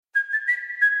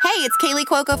Hey, it's Kaylee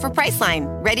Cuoco for Priceline.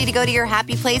 Ready to go to your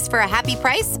happy place for a happy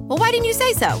price? Well, why didn't you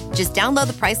say so? Just download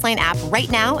the Priceline app right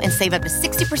now and save up to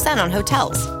 60% on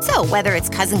hotels. So whether it's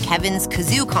Cousin Kevin's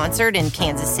Kazoo Concert in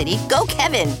Kansas City, go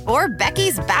Kevin, or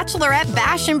Becky's Bachelorette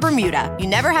Bash in Bermuda, you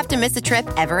never have to miss a trip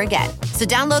ever again. So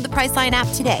download the Priceline app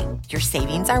today. Your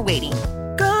savings are waiting.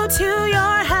 Go to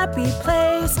your happy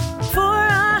place for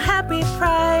a happy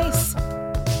price.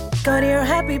 Go to your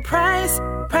happy price,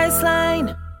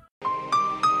 Priceline.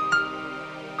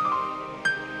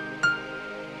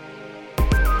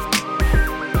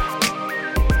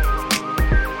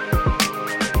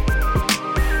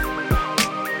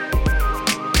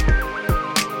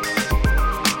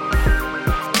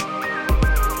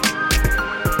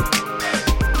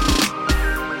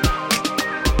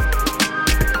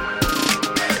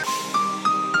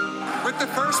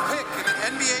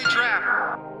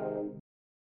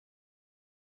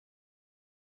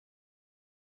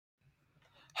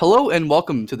 Hello and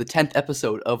welcome to the 10th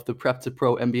episode of the Prep to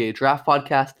Pro NBA Draft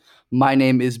Podcast. My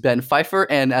name is Ben Pfeiffer,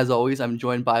 and as always, I'm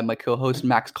joined by my co-host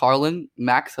Max Carlin.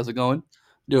 Max, how's it going?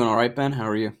 Doing all right, Ben. How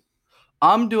are you?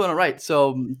 I'm doing all right.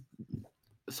 So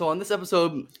on this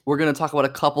episode, we're going to talk about a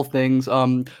couple things.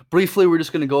 Briefly, we're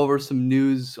just going to go over some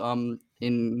news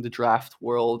in the draft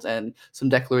world and some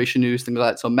declaration news, things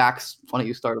like that. So Max, why don't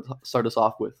you start us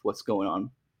off with what's going on?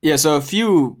 Yeah, so a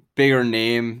few bigger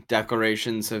name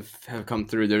declarations have come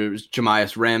through. There was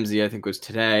Jahmi'us Ramsey, I think was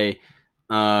today.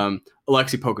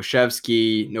 Alexei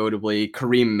Pokusevski, notably.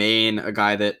 Kareem Main, a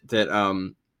guy that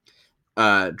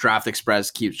Draft Express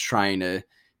keeps trying to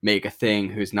make a thing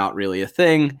who's not really a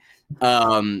thing.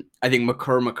 I think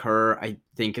Makur, I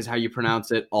think is how you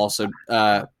pronounce it, also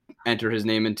enter his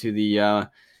name into the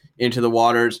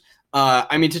waters.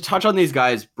 To touch on these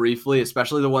guys briefly,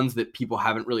 especially the ones that people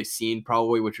haven't really seen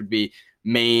probably, which would be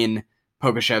Main,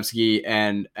 Pokusevski,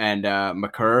 and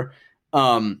Makur.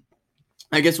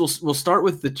 I guess we'll start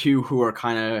with the two who are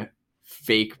kind of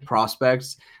fake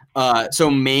prospects. So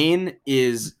Main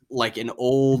is like an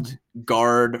old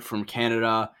guard from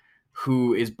Canada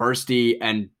who is bursty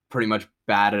and pretty much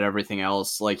bad at everything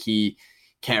else. Like he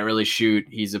can't really shoot.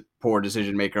 He's a poor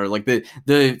decision maker. Like the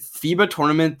FIBA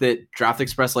tournament that Draft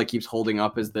Express like keeps holding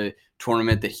up as the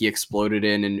tournament that he exploded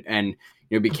in and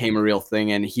became a real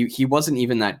thing. And he wasn't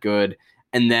even that good.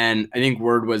 And then I think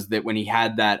word was that when he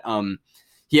had that,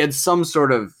 he had some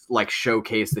sort of like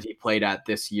showcase that he played at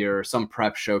this year, some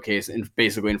prep showcase, and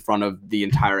basically in front of the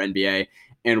entire NBA.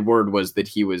 And word was that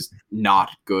he was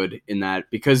not good in that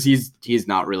because he's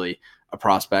not really a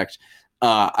prospect.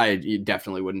 I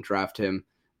definitely wouldn't draft him.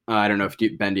 I don't know if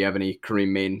Ben, do you have any Kareem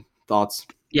Main thoughts?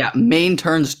 Yeah, Main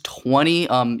turns 20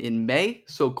 in May,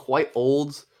 so quite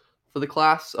old for the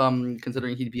class,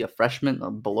 considering he'd be a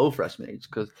freshman, below freshman age,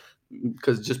 because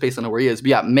just based on where he is. But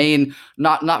yeah, Main,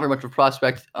 not very much of a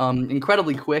prospect,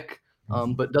 incredibly quick,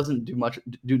 but doesn't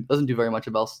do very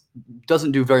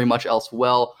much else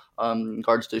well in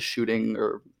regards to shooting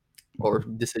or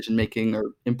decision making or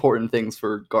important things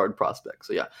for guard prospects.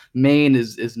 So yeah, Main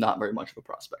is not very much of a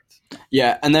prospect.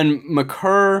 Yeah, and then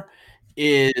Makur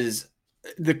is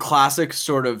the classic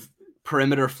sort of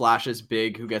perimeter flashes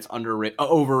big who gets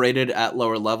overrated at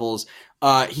lower levels.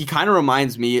 He kind of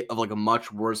reminds me of like a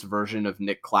much worse version of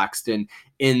Nick Claxton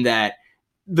in that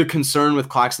the concern with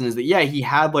Claxton is that, yeah, he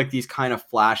had like these kind of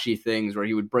flashy things where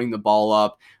he would bring the ball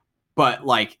up, but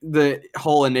like the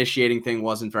whole initiating thing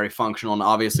wasn't very functional and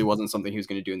obviously wasn't something he was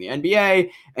going to do in the NBA.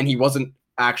 And he wasn't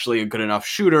actually a good enough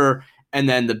shooter. And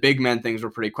then the big men things were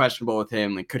pretty questionable with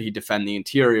him. Like, could he defend the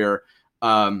interior?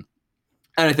 And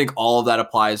I think all of that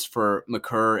applies for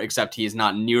Makur, except he's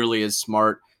not nearly as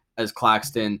smart as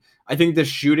Claxton. I think the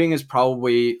shooting is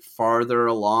probably farther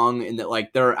along in that,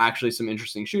 like, there are actually some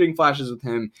interesting shooting flashes with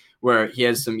him where he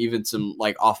has some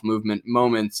like off movement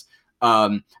moments.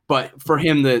 But for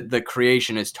him, the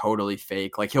creation is totally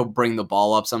fake. Like, he'll bring the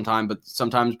ball up sometimes,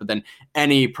 but then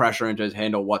any pressure into his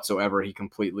handle whatsoever, he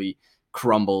completely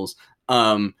crumbles.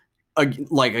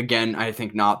 Again, I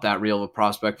think not that real of a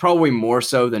prospect, probably more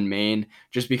so than Main,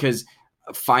 just because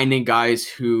finding guys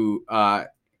who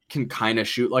can kind of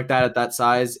shoot like that at that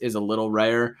size is a little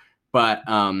rare. But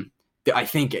I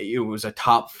think it was a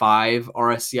top 5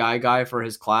 RSCI guy for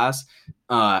his class,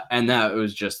 and that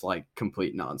was just like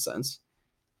complete nonsense.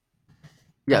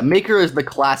 Yeah, Maker is the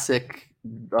classic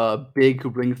big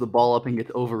who brings the ball up and gets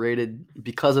overrated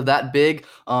because of that big.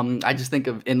 I just think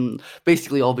of in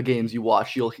basically all the games you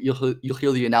watch, you'll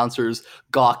hear the announcers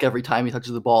gawk every time he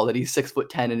touches the ball that he's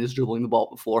 6'10" and is dribbling the ball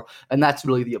before, and that's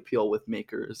really the appeal with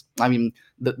Makers. I mean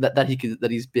that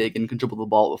he's big and can dribble the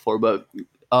ball before, but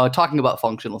talking about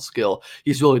functional skill,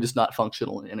 he's really just not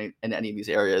functional in any of these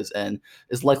areas, and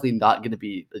is likely not going to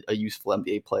be a useful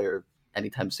NBA player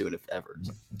anytime soon, if ever.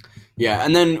 So, Yeah,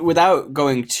 and then without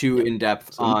going too in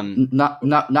depth on not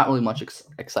really much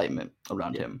excitement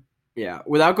around him. Yeah,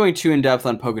 without going too in depth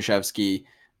on Pokusevski,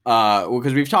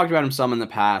 because we've talked about him some in the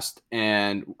past,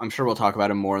 and I'm sure we'll talk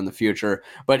about him more in the future.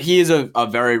 But he is a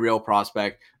very real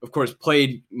prospect. Of course,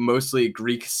 played mostly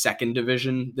Greek second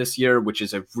division this year, which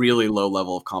is a really low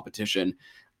level of competition.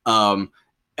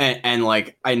 And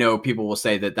like, I know people will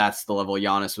say that that's the level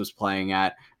Giannis was playing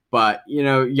at, but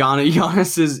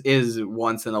Giannis is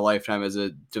once in a lifetime as a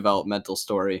developmental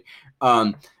story.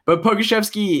 But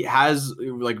Pokusevski has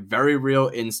like very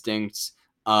real instincts,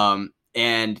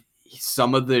 and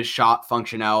some of the shot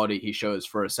functionality he shows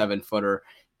for a 7-footer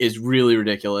is really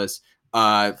ridiculous.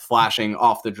 Flashing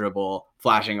off the dribble,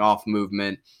 flashing off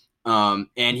movement,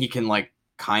 and he can like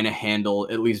kind of handle,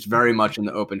 at least very much in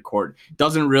the open court.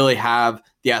 Doesn't really have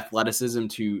the athleticism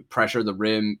to pressure the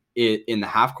rim in the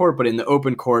half court, but in the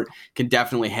open court can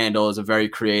definitely handle as a very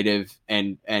creative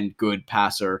and good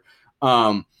passer.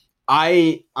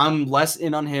 I'm less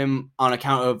in on him on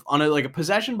account of on a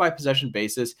possession by possession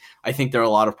basis. I think there are a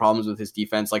lot of problems with his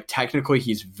defense. Like technically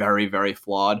he's very, very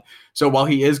flawed. So while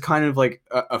he is kind of like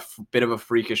a bit of a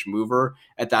freakish mover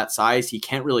at that size, he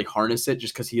can't really harness it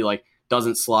just because he like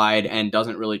doesn't slide and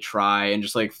doesn't really try and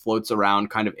just like floats around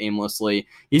kind of aimlessly.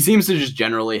 He seems to just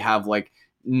generally have like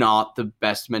not the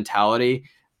best mentality.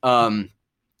 And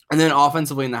then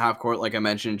offensively in the half court, like I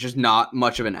mentioned, just not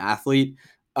much of an athlete.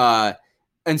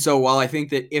 And so while I think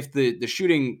that if the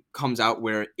shooting comes out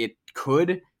where it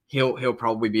could, he'll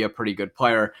probably be a pretty good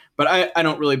player. But I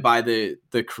don't really buy the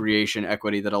creation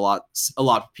equity that a lot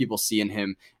of people see in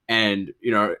him, and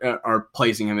are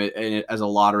placing him as a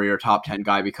lottery or top 10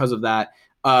 guy because of that.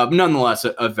 Nonetheless,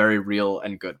 a very real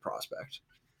and good prospect.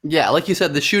 Yeah, like you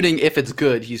said, the shooting, if it's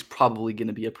good, he's probably going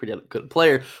to be a pretty good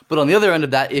player. But on the other end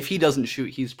of that, if he doesn't shoot,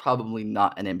 he's probably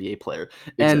not an NBA player.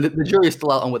 Exactly. And the jury is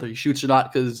still out on whether he shoots or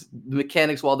not, because the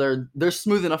mechanics, while they're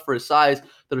smooth enough for his size,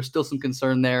 there's still some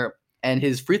concern there. And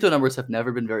his free throw numbers have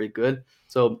never been very good.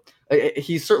 So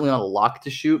he's certainly not a lock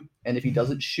to shoot. And if he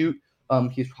doesn't shoot,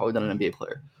 he's probably not an NBA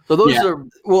player. So those are...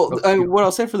 Well, what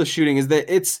I'll say for the shooting is that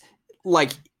it's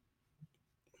like...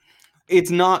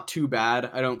 It's not too bad,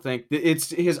 I don't think.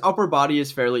 It's his upper body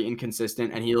is fairly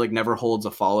inconsistent, and he like never holds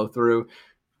a follow through.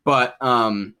 But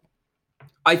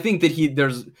I think that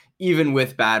there's even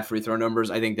with bad free throw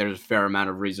numbers, I think there's a fair amount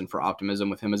of reason for optimism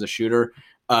with him as a shooter.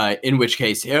 In which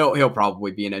case he'll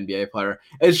probably be an NBA player.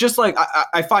 It's just like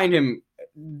I find him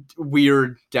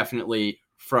weird, definitely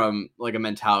from like a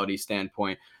mentality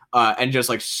standpoint, and just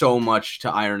like so much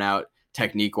to iron out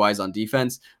technique wise on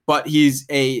defense. But he's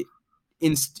an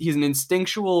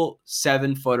instinctual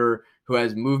 7-footer who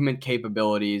has movement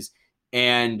capabilities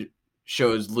and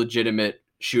shows legitimate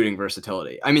shooting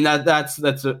versatility. I mean, that's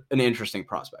an interesting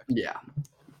prospect. Yeah.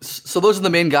 So those are the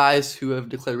main guys who have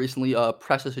declared recently.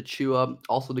 Precious Achiuwa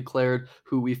also declared,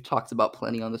 who we've talked about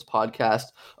plenty on this podcast.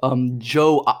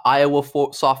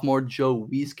 Iowa sophomore Joe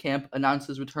Wieskamp announced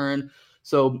his return.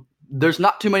 So there's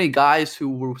not too many guys who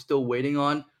we're still waiting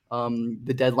on.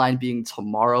 The deadline being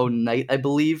tomorrow night, I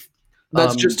believe.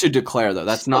 That's just to declare, though.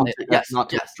 That's not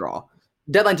to withdraw.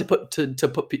 Deadline to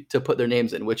put their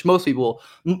names in, which most people,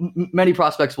 many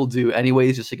prospects will do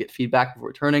anyways, just to get feedback before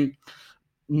returning.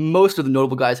 Most of the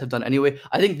notable guys have done anyway.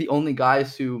 I think the only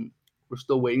guys who we're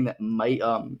still waiting that might,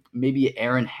 maybe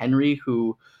Aaron Henry,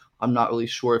 who I'm not really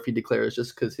sure if he declares,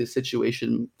 just because his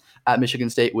situation at Michigan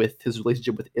State with his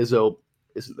relationship with Izzo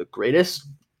isn't the greatest.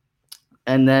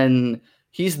 And then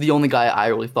he's the only guy I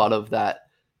really thought of that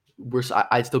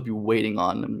I'd still be waiting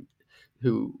on,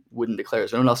 who wouldn't declare.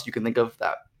 Is there anyone else you can think of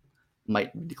that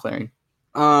might be declaring?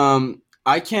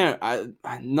 I can't.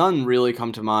 None really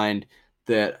come to mind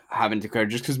that haven't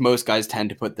declared, just because most guys tend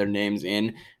to put their names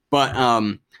in. But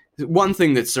one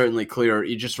thing that's certainly clear,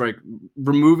 you just like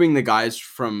removing the guys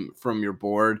from your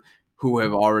board who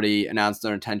have already announced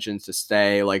their intentions to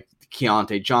stay, like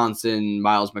Keontae Johnson,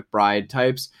 Miles McBride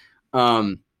types.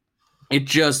 It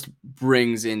just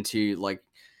brings into like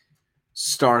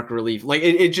stark relief. Like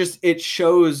it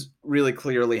shows really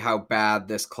clearly how bad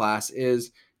this class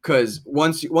is, because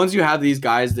once you have these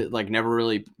guys that like never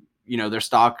really, their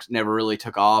stocks never really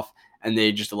took off and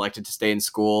they just elected to stay in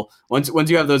school, once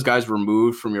you have those guys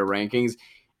removed from your rankings,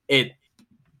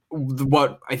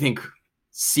 what I think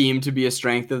seemed to be a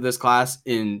strength of this class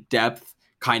in depth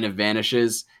kind of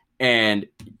vanishes, and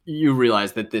you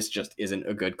realize that this just isn't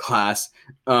a good class.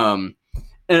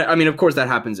 And I mean, of course, that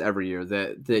happens every year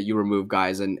that you remove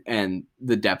guys and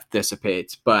the depth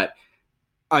dissipates. But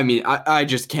I mean, I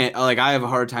just can't, like, I have a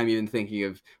hard time even thinking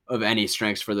of any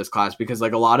strengths for this class because,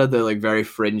 like, a lot of the, like, very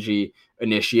fringy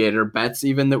initiator bets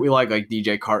even that we like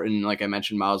DJ Carton, like I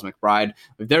mentioned, Miles McBride,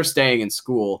 like, they're staying in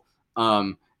school.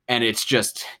 And it's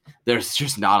just, there's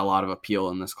just not a lot of appeal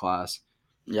in this class.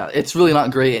 Yeah, it's really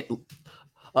not great.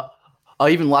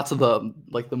 Even lots of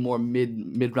the more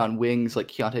mid-round wings like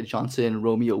Keontae Johnson,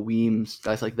 Romeo Weems,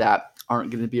 guys like that aren't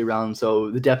going to be around.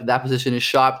 So the depth of that position is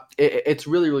shot. It's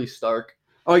really, really stark.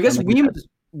 Oh, I guess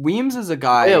Weems is a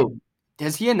guy.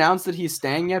 Has he announced that he's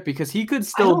staying yet? Because he could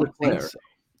still declare. So.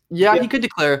 Yeah, he could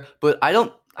declare, but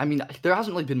I mean, there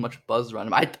hasn't really been much buzz around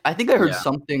him. I think I heard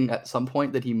something at some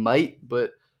point that he might,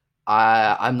 but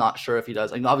I'm not sure if he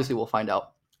does. I mean, obviously we'll find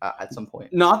out at some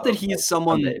point. Not that he's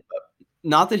someone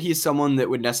that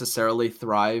would necessarily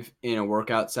thrive in a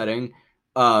workout setting,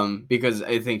 because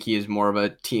I think he is more of a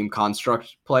team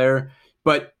construct player.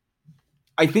 But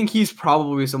I think he's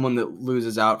probably someone that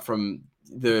loses out from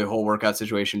the whole workout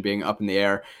situation being up in the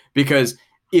air, because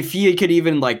if he could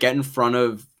even like get in front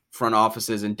of front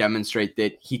offices and demonstrate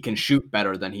that he can shoot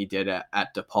better than he did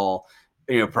at DePaul,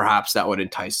 perhaps that would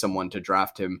entice someone to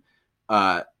draft him.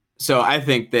 So I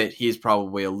think that he's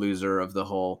probably a loser of the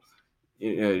whole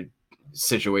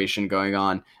situation going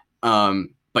on.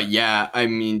 But yeah, I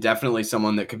mean, definitely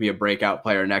someone that could be a breakout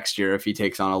player next year if he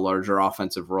takes on a larger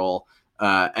offensive role.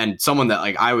 And someone that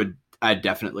like I'd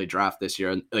definitely draft this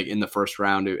year, like in the first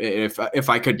round. If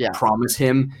I could promise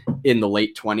him in the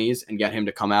late 20s and get him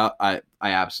to come out, I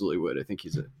absolutely would. I think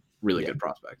he's a really good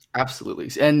prospect. Absolutely.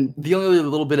 And the only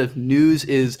little bit of news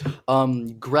is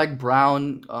Greg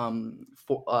Brown,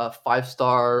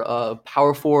 5-star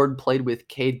power forward, played with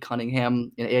Cade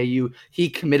Cunningham in AAU. He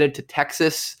committed to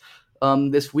Texas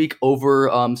this week over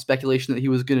speculation that he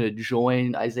was going to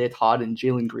join Isaiah Todd and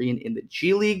Jalen Green in the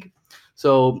G League.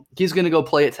 So he's going to go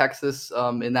play at Texas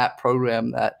in that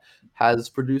program that has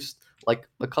produced like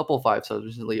a couple 5-stars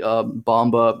recently,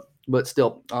 Bamba, but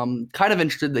still kind of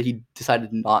interested that he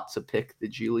decided not to pick the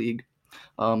G League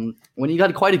when he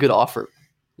got quite a good offer.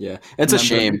 Yeah, it's a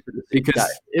shame because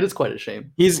it is quite a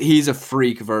shame. He's a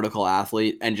freak vertical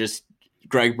athlete, and just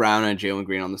Greg Brown and Jalen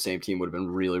Green on the same team would have been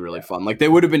really, really fun. Like they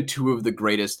would have been two of the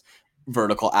greatest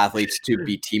vertical athletes to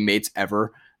be teammates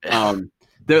ever.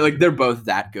 They're both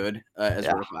that good as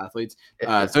vertical athletes.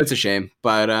 So it's a shame,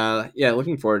 but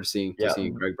looking forward to seeing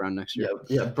Greg Brown next year.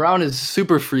 Yeah, Brown is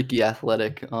super freaky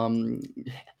athletic.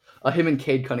 Him and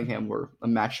Cade Cunningham were a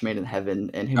match made in heaven,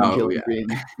 and him and Jalen Green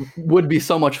would be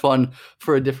so much fun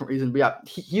for a different reason. But yeah,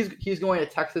 he's going to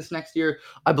Texas next year.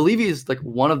 I believe he's like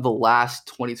one of the last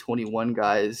 2021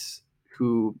 guys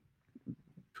who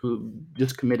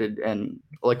just committed, and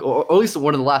like, or at least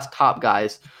one of the last top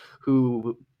guys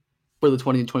who for the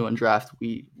 2021 draft.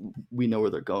 We know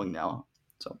where they're going now.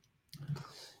 So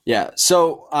yeah,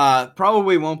 so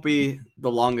probably won't be the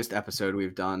longest episode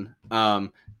we've done,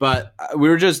 but we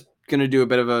were just gonna do a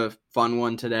bit of a fun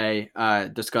one today,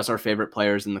 discuss our favorite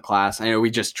players in the class. I know we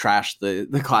just trashed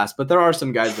the class, but there are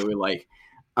some guys that we like.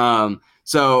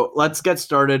 So let's get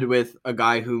started with a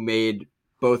guy who made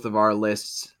both of our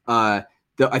lists.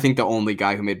 I think the only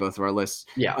guy who made both of our lists.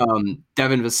 Yeah.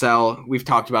 Devin Vassell, we've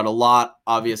talked about a lot,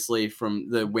 obviously, from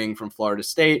the wing from Florida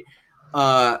State.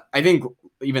 I think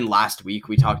even last week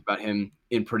we talked about him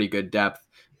in pretty good depth,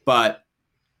 but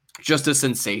just a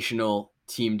sensational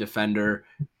team defender,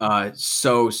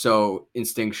 so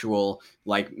instinctual,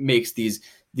 like makes these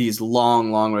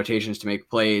long rotations to make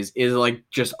plays, is like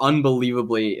just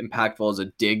unbelievably impactful as a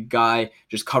dig guy,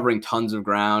 just covering tons of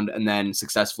ground and then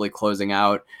successfully closing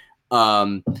out.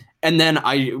 And then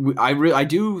I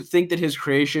do think that his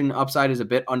creation upside is a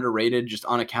bit underrated, just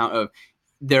on account of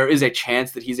there is a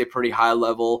chance that he's a pretty high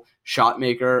level shot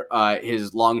maker.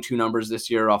 His long 2 numbers this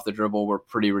year off the dribble were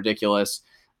pretty ridiculous.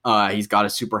 He's got a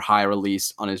super high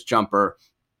release on his jumper.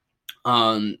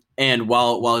 And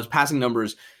while his passing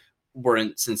numbers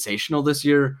weren't sensational this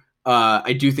year,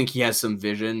 I do think he has some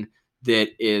vision that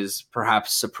is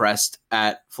perhaps suppressed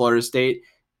at Florida State,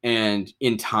 and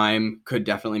in time could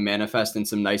definitely manifest in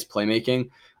some nice playmaking.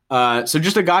 So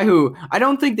just a guy who I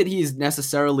don't think that he's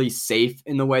necessarily safe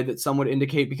in the way that some would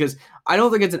indicate, because I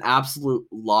don't think it's an absolute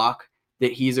lock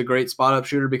that he's a great spot up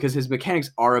shooter, because his mechanics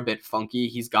are a bit funky.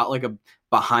 He's got like a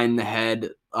behind the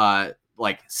head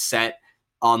like set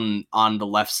on the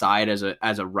left side as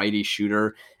a righty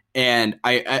shooter. And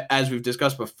I as we've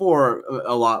discussed before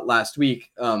a lot last week,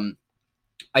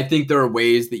 I think there are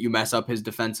ways that you mess up his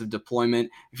defensive deployment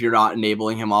if you're not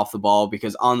enabling him off the ball,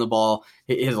 because on the ball,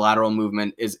 his lateral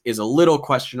movement is a little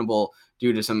questionable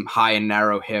due to some high and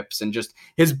narrow hips, and just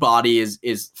his body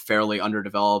is fairly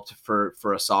underdeveloped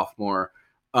for a sophomore.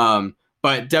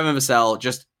 But Devin Vassell,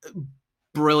 just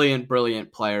brilliant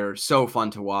player, so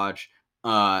fun to watch.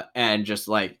 And just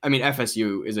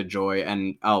FSU is a joy,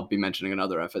 and I'll be mentioning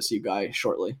another FSU guy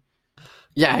shortly.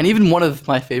 Yeah, and even one of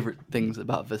my favorite things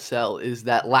about Vassell is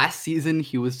that last season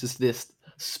he was just this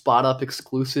spot-up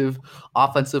exclusive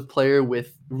offensive player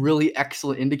with really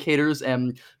excellent indicators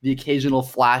and the occasional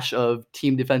flash of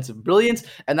team defensive brilliance,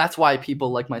 and that's why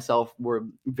people like myself were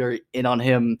very in on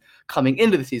him coming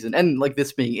into the season. And like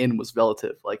this being in was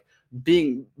relative. Like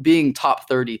being top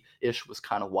 30-ish was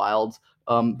kind of wild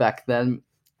back then.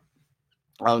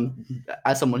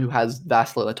 As someone who has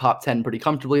Vassell in the top 10 pretty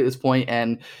comfortably at this point,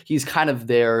 and he's kind of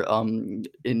there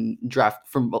in draft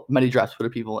from many draft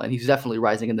Twitter people, and he's definitely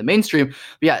rising in the mainstream. But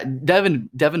yeah, Devin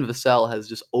Vassell has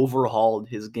just overhauled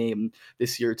his game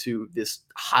this year to this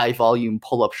high volume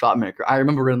pull-up shot maker. I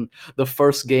remember in the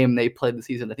first game they played the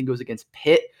season, I think it was against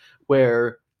Pitt,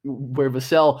 where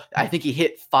Vassell, I think he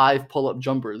hit 5 pull-up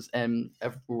jumpers, and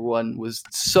everyone was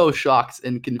so shocked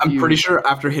and confused. I'm pretty sure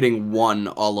after hitting 1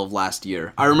 all of last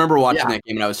year. I remember watching that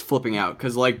game and I was flipping out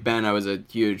because, like Ben, I was a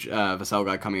huge Vassell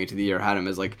guy coming into the year, had him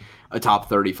as like a top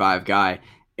 35 guy.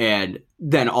 And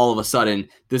then all of a sudden,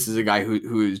 this is a guy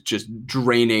who's just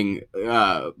draining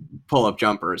pull-up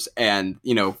jumpers, and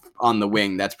on the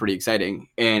wing, that's pretty exciting.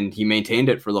 And he maintained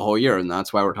it for the whole year, and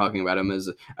that's why we're talking about him as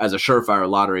a surefire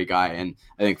lottery guy, and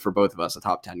I think for both of us, a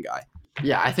top 10 guy.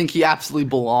 Yeah, I think he absolutely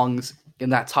belongs in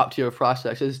that top tier of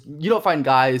prospects. You don't find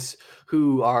guys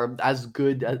who are as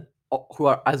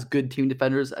good team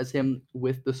defenders as him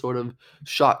with the sort of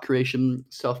shot creation,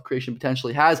 self-creation potential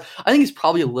he has. I think he's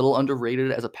probably a little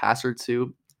underrated as a passer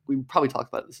too. We probably talked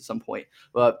about this at some point,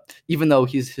 but even though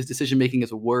his decision-making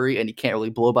is a worry and he can't really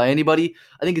blow by anybody,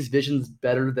 I think his vision's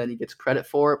better than he gets credit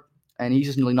for. And he's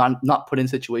just really not put in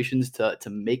situations to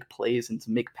make plays and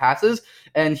to make passes.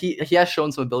 And he has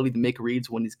shown some ability to make reads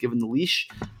when he's given the leash.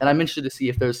 And I'm interested to see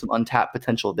if there's some untapped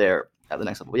potential there at the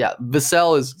next level. But yeah,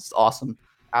 Vassell is awesome.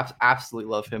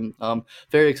 Absolutely love him.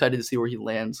 Very excited to see where he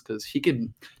lands because he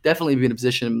could definitely be in a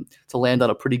position to land on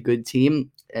a pretty good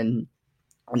team and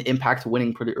an impact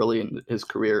winning pretty early in his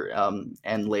career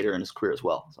and later in his career as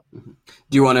well. So.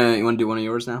 Do you want to do one of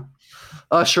yours now?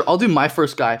 Sure. I'll do my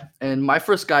first guy. And my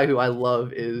first guy who I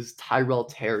love is Tyrell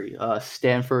Terry,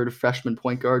 Stanford freshman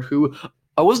point guard who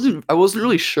I wasn't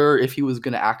really sure if he was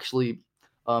going to actually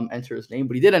enter his name,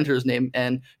 but he did enter his name,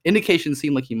 and indications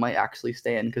seem like he might actually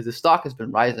stay in because his stock has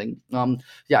been rising.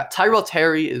 Tyrell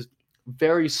Terry is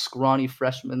very scrawny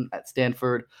freshman at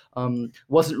Stanford.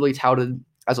 Wasn't really touted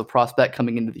as a prospect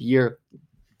coming into the year.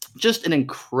 Just an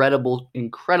incredible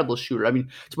shooter. I mean,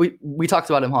 so we talked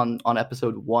about him on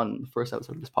episode 1, the first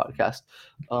episode of this podcast.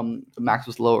 Max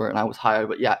was lower and I was higher,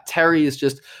 but yeah, Terry is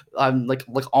just like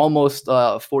almost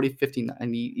 40, 50,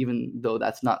 90, even though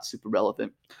that's not super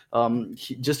relevant.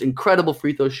 Just incredible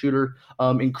free throw shooter,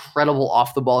 incredible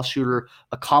off the ball shooter,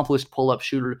 accomplished pull up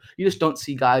shooter. You just don't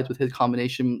see guys with his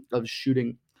combination of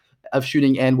shooting,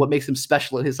 and what makes him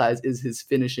special at his size is his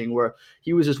finishing, where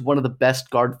he was just one of the best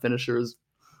guard finishers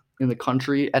in the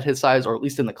country at his size, or at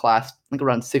least in the class. I think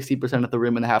around 60% at the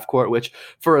rim in the half court, which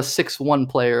for a 6'1"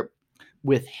 player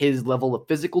with his level of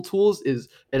physical tools is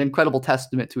an incredible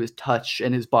testament to his touch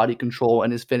and his body control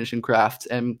and his finishing craft.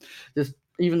 And just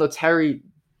even though Terry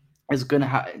is gonna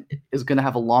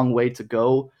have a long way to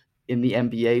go in the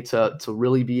NBA to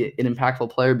really be an impactful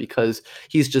player because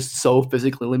he's just so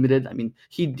physically limited. I mean,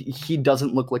 he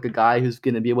doesn't look like a guy who's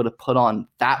going to be able to put on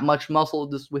that much muscle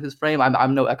just with his frame.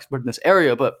 I'm no expert in this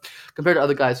area, but compared to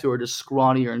other guys who are just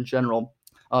scrawnier in general,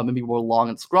 maybe more long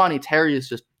and scrawny, Terry is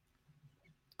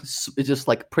just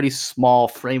like pretty small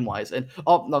frame wise. And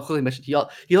not clearly mentioned, he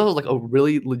also like a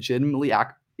really legitimately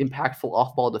impactful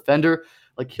off ball defender.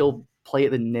 Like he'll play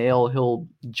at the nail, he'll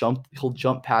jump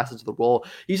passes the roll.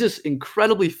 He's just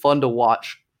incredibly fun to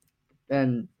watch.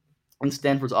 And in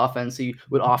Stanford's offense, he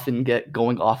would often get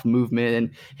going off movement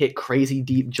and hit crazy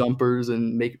deep jumpers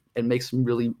and make some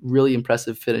really, really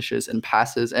impressive finishes and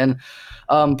passes. And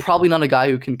probably not a guy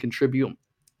who can contribute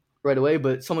right away,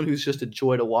 but someone who's just a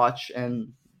joy to watch.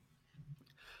 And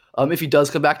if he does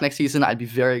come back next season, I'd be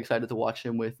very excited to watch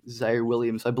him with Zaire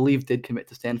Williams. I believe did commit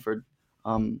to Stanford.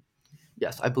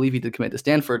 Yes, I believe he did commit to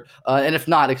Stanford. And if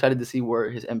not, excited to see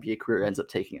where his NBA career ends up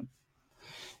taking him.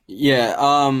 Yeah,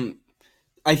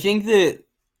 I think that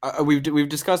we've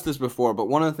discussed this before, but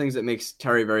one of the things that makes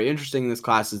Terry very interesting in this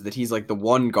class is that he's like the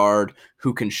one guard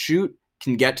who can shoot,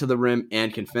 can get to the rim,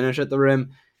 and can finish at the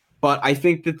rim. But I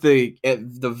think that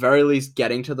at the very least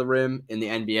getting to the rim in the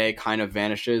NBA kind of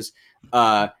vanishes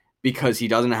because he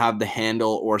doesn't have the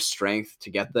handle or strength to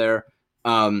get there.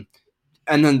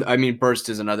 And then, I mean, burst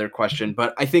is another question,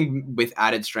 but I think with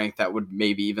added strength, that would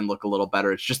maybe even look a little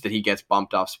better. It's just that he gets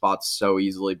bumped off spots so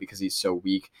easily because he's so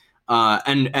weak.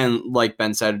 And like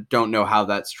Ben said, don't know how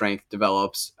that strength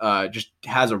develops. Just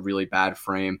has a really bad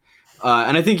frame.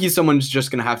 And I think he's someone who's just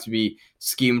going to have to be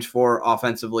schemed for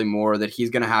offensively more, that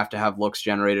he's going to have looks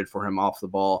generated for him off the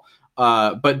ball.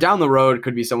 But down the road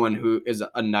could be someone who is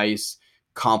a nice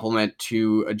complement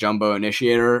to a jumbo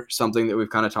initiator, something that we've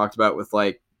kind of talked about with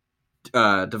like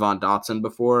Devon Dotson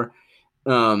before.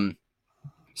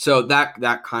 So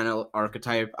that kind of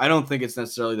archetype, I don't think it's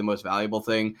necessarily the most valuable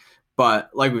thing, but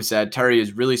like we said, Terry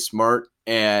is really smart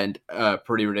and a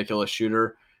pretty ridiculous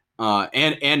shooter,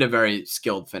 and a very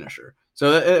skilled finisher.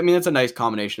 So, I mean, it's a nice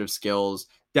combination of skills.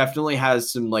 Definitely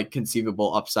has some like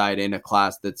conceivable upside in a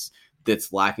class that's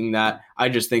lacking that. I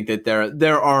just think that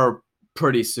there are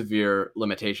pretty severe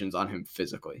limitations on him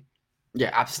physically. Yeah,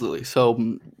 absolutely.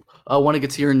 So I want to get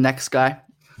to your next guy.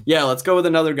 Yeah, let's go with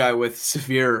another guy with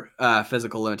severe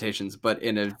physical limitations, but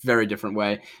in a very different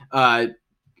way.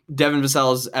 Devin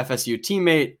Vassell's FSU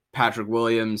teammate, Patrick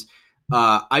Williams.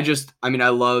 I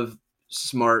love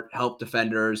smart help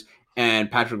defenders,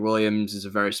 and Patrick Williams is a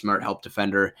very smart help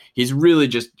defender. He's really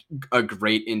just a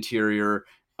great interior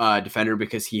defender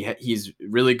because he's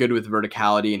really good with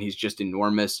verticality, and he's just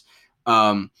enormous.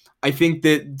 I think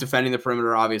that defending the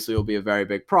perimeter obviously will be a very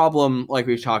big problem, like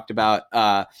we've talked about.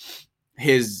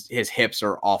 His hips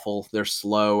are awful. They're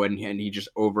slow, and he just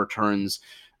overturns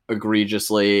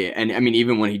egregiously. And I mean,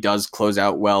 even when he does close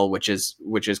out well, which is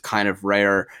kind of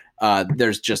rare,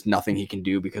 there's just nothing he can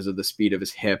do because of the speed of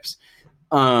his hips.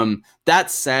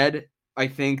 That said, I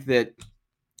think that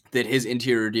his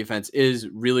interior defense is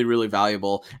really, really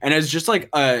valuable. And as just like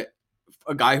a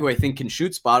guy who I think can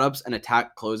shoot spot ups and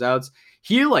attack closeouts,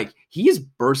 he is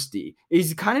bursty.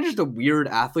 He's kind of just a weird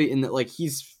athlete in that like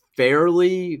he's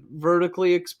fairly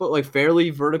vertically exposed, like fairly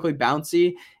vertically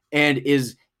bouncy, and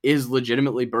is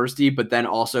legitimately bursty, but then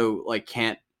also like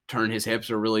can't turn his hips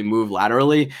or really move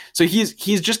laterally. So he's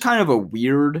just kind of a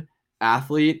weird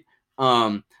athlete.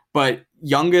 But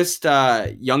youngest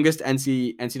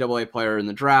NCAA player in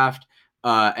the draft,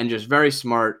 and just very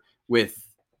smart with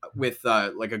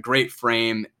like a great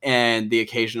frame and the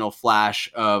occasional flash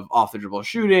of off the dribble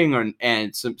shooting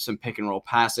and some pick and roll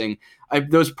passing.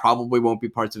 Those probably won't be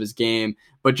parts of his game,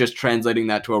 but just translating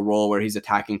that to a role where he's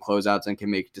attacking closeouts and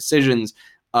can make decisions.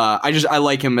 I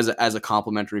like him as a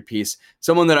complementary piece.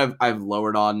 Someone that I've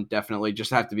lowered on, definitely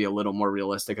just have to be a little more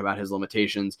realistic about his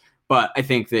limitations. But I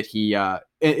think that he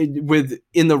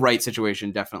in the right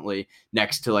situation, definitely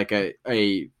next to like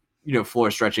a floor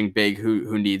stretching big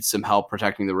who needs some help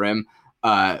protecting the rim,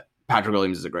 Patrick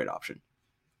Williams is a great option.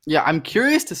 Yeah, I'm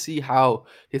curious to see how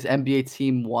his NBA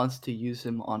team wants to use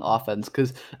him on offense,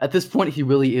 because at this point he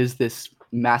really is this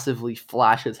massively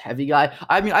flashes heavy guy.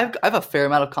 I mean, I have a fair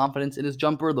amount of confidence in his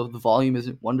jumper. The volume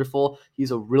isn't wonderful.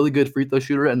 He's a really good free throw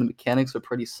shooter, and the mechanics are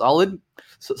pretty solid.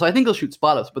 So I think he'll shoot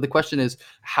spot ups. But the question is,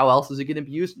 how else is he going to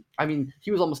be used? I mean, he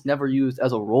was almost never used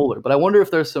as a roller, but I wonder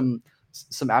if there's some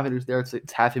avenues there to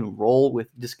have him roll with,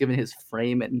 just given his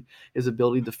frame and his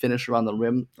ability to finish around the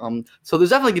rim. So there's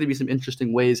definitely going to be some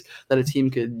interesting ways that a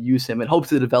team could use him and hope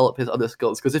to develop his other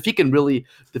skills. Because if he can really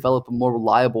develop a more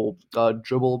reliable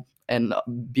dribble and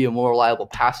be a more reliable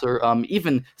passer,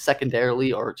 even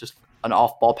secondarily or just an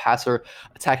off-ball passer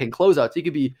attacking closeouts, he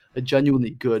could be a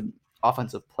genuinely good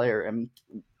offensive player and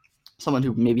someone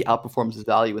who maybe outperforms his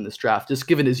value in this draft, just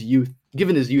given his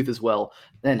youth as well,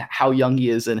 and how young he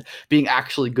is, and being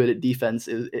actually good at defense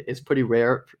is pretty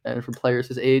rare for players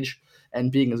his age,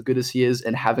 and being as good as he is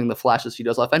and having the flashes he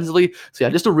does offensively. So yeah,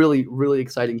 just a really, really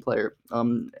exciting player,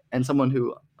 and someone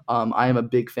who I am a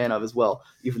big fan of as well,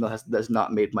 even though that's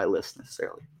not made my list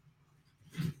necessarily.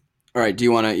 All right, do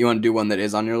you want to do one that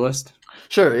is on your list?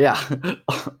 Sure, yeah.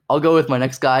 I'll go with my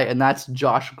next guy, and that's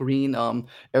Josh Green,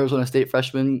 Arizona State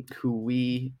freshman, who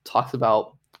we talked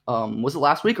about. Was it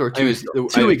last week or 2 weeks ago?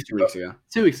 2 weeks ago.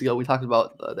 2 weeks ago, we talked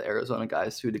about the Arizona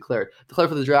guys who declared for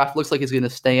the draft. Looks like he's going to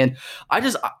stay in.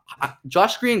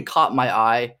 Josh Green caught my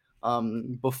eye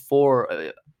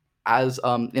before as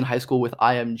in high school with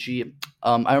IMG.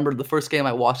 I remember the first game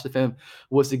I watched of him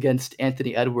was against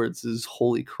Anthony Edwards'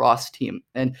 Holy Cross team.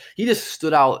 And he just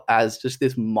stood out as just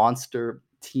this monster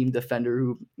team defender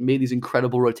who made these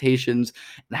incredible rotations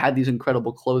and had these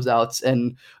incredible closeouts.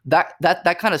 And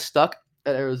that kind of stuck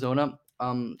at Arizona.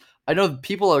 I know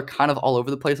people are kind of all over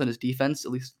the place on his defense,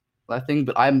 at least I think,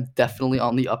 but I'm definitely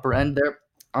on the upper end there.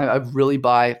 I really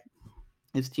buy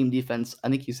his team defense. I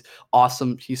think he's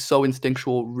awesome. He's so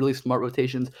instinctual, really smart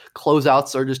rotations.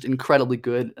 Closeouts are just incredibly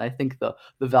good. And I think the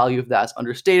value of that is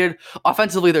understated.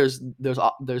 Offensively, there's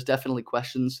definitely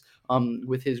questions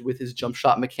with his jump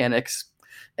shot mechanics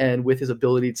and with his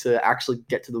ability to actually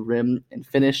get to the rim and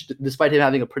finish, despite him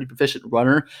having a pretty proficient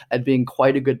runner and being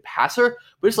quite a good passer.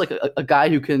 But just like a guy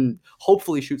who can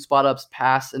hopefully shoot spot ups,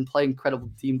 pass, and play incredible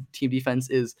team defense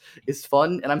is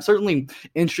fun. And I'm certainly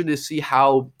interested to see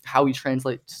how he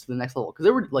translates to the next level, because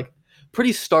there were like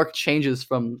pretty stark changes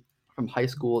from high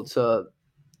school to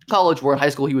college, where in high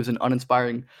school he was an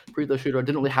uninspiring free throw shooter,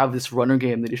 didn't really have this runner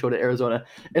game that he showed at Arizona.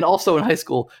 And also in high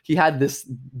school, he had this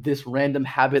random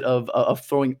habit of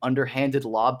throwing underhanded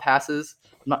lob passes.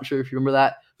 I'm not sure if you remember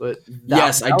that, but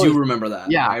yes, I do remember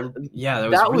that. Yeah,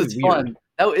 that was really fun.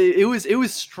 It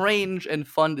was strange and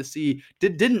fun to see.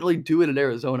 Didn't really do it at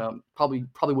Arizona. Probably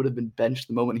would have been benched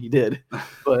the moment he did.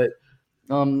 But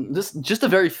just a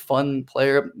very fun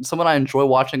player, someone I enjoy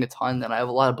watching a ton, and I have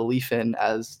a lot of belief in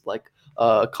as like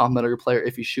a complimentary player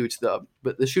if he shoots.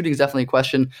 But the shooting is definitely a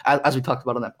question, as we talked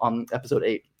about on episode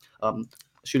 8.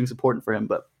 Shooting's important for him,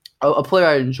 but a player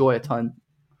I enjoy a ton,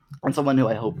 and someone who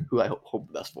I hope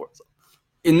the best for. So.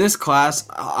 In this class,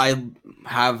 I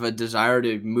have a desire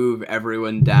to move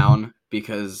everyone down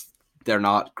because they're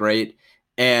not great,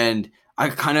 and I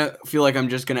kind of feel like I'm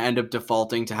just going to end up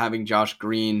defaulting to having Josh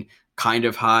Green kind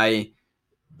of high.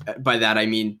 By that I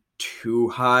mean too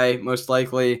high, most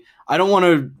likely. I don't want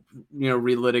to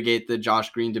relitigate the Josh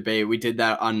Green debate. We did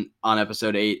that on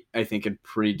episode 8, I think, in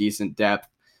pretty decent depth.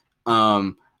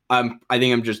 I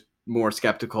think I'm just more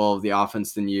skeptical of the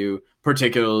offense than you,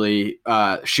 particularly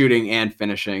shooting and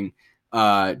finishing.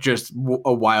 Just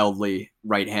a wildly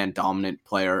right hand dominant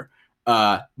player.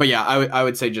 But yeah, I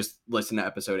would say just listen to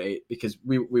episode 8 because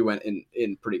we went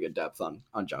in pretty good depth on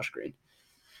Josh Green.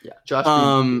 Yeah, Josh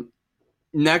Green.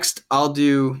 Next, I'll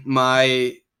do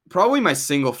probably my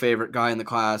single favorite guy in the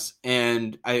class,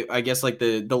 and I guess like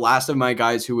the last of my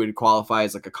guys who would qualify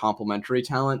as like a complementary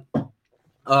talent,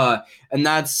 and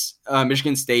that's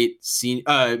Michigan State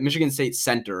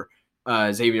center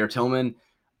Xavier Tillman.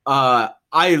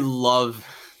 I love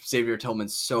Xavier Tillman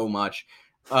so much.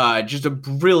 Just a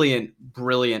brilliant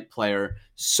player,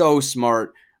 so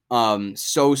smart,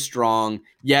 so strong.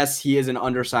 Yes, he is an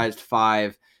undersized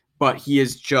 5. But he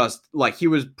is just like, he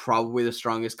was probably the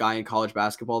strongest guy in college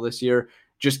basketball this year.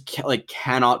 Just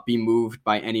cannot be moved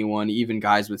by anyone, even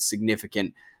guys with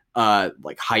significant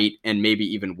height and maybe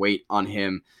even weight on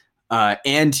him.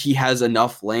 And he has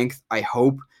enough length, I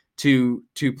hope, to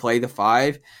play the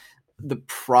 5. The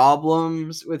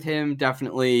problems with him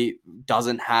definitely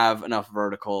doesn't have enough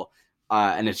vertical,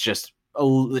 and it's just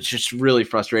really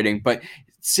frustrating. But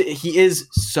he is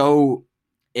so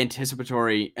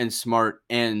anticipatory and smart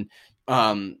and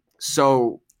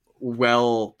so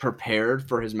well prepared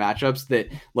for his matchups that,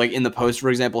 like in the post, for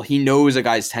example, he knows a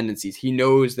guy's tendencies. He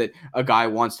knows that a guy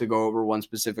wants to go over one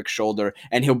specific shoulder,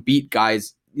 and he'll beat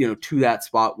guys to that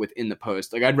spot within the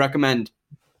post. Like, I'd recommend,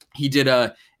 he did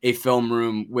a film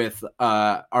room with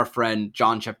our friend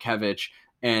John Chepkevich,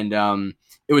 and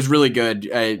it was really good.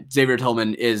 Xavier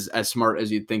Tillman is as smart as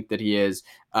you'd think that he is.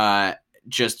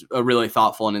 Just a really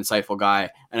thoughtful and insightful guy,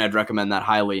 and I'd recommend that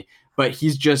highly. But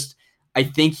I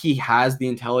think he has the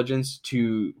intelligence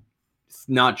to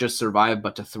not just survive,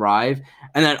 but to thrive.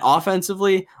 And then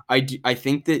offensively, I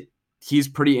think that he's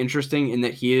pretty interesting in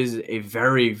that he is a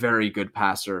very, very good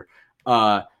passer,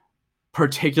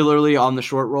 particularly on the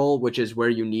short roll, which is where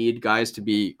you need guys to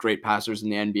be great passers in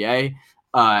the NBA.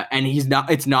 And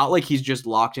it's not like he's just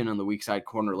locked in on the weak side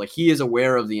corner. Like, he is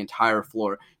aware of the entire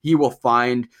floor. He will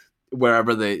find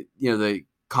wherever the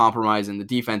compromise in the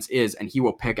defense is, and he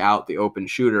will pick out the open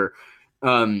shooter.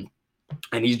 And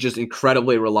he's just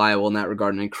incredibly reliable in that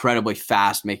regard and incredibly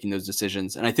fast making those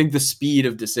decisions. And I think the speed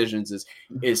of decisions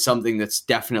is something that's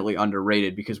definitely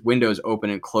underrated, because windows open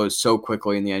and close so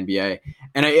quickly in the NBA.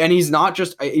 And he's not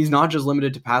just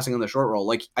limited to passing on the short roll.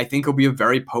 Like, I think he'll be a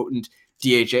very potent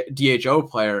DHO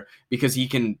player, because he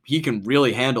can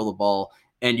really handle the ball,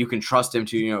 and you can trust him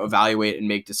to evaluate and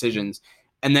make decisions.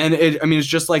 And then it's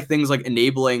just like things like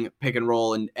enabling pick and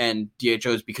roll and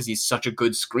DHOs, because he's such a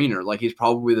good screener. Like, he's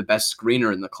probably the best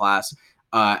screener in the class.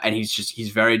 And he's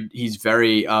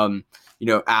very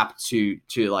apt to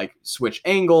like switch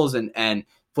angles and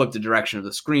flip the direction of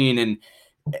the screen. And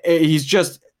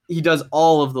he does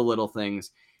all of the little things.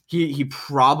 He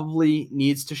probably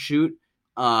needs to shoot.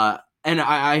 And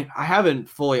I haven't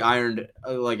fully ironed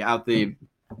out the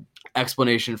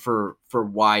explanation for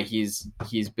why he's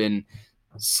been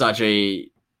such a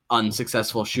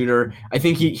unsuccessful shooter. I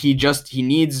think he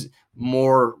needs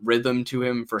more rhythm to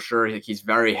him for sure. Like, he's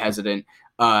very hesitant,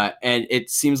 and it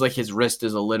seems like his wrist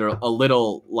is a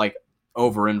little like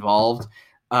over involved,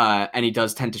 and he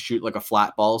does tend to shoot like a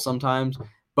flat ball sometimes.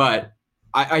 But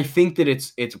I think that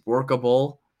it's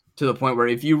workable to the point where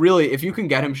if you can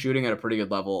get him shooting at a pretty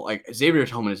good level, like Xavier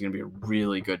Tillman is going to be a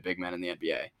really good big man in the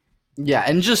NBA. Yeah,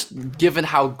 and just given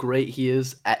how great he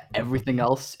is at everything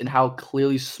else and how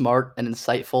clearly smart and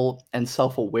insightful and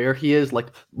self-aware he is, like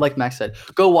Max said,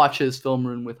 go watch his film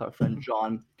room with our friend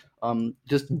John.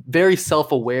 Just very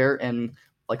self-aware and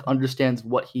like understands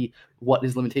what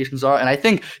his limitations are. And I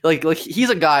think like he's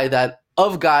a guy that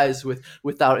of guys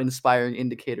without inspiring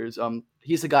indicators,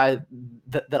 he's a guy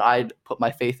that I'd put my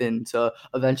faith in to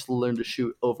eventually learn to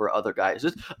shoot over other guys.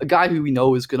 Just a guy who we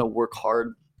know is going to work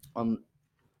hard.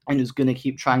 And is going to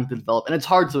keep trying to develop. And it's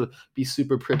hard to be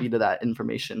super privy to that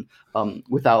information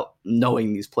without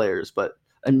knowing these players.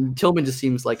 And Tillman just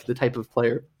seems like the type of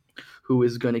player who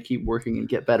is going to keep working and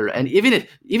get better. And even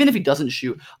if he doesn't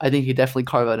shoot, I think he definitely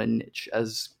carve out a niche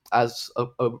as a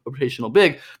rotational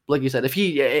big. But like you said, if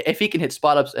he can hit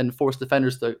spot ups and force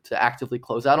defenders to actively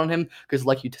close out on him, because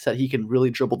like you said, he can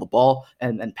really dribble the ball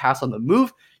and pass on the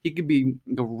move. He could be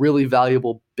a really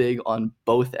valuable big on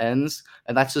both ends,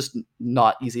 and that's just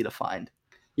not easy to find.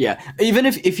 Yeah, even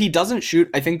if he doesn't shoot,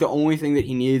 I think the only thing that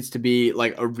he needs to be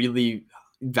like a really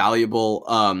valuable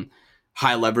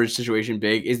high leverage situation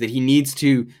big is that he needs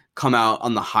to come out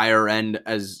on the higher end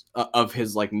of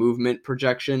his like movement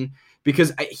projection,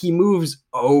 because he moves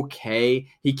okay.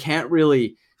 He can't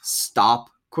really stop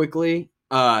quickly,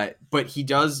 but he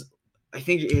does. I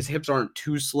think his hips aren't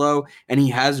too slow, and he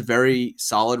has very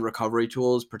solid recovery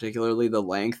tools, particularly the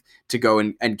length to go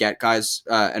and get guys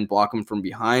and block them from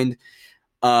behind.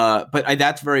 But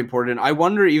that's very important. I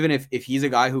wonder even if he's a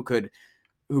guy who could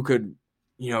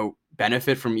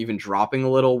benefit from even dropping a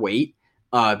little weight,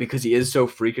 because he is so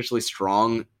freakishly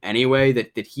strong anyway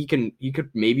that he could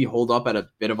maybe hold up at a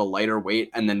bit of a lighter weight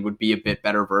and then would be a bit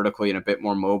better vertically and a bit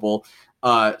more mobile.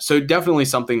 So definitely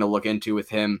something to look into with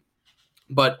him.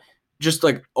 But just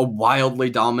like a wildly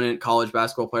dominant college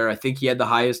basketball player. I think he had the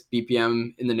highest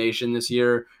BPM in the nation this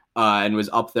year, and was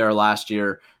up there last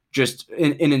year. Just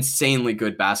an insanely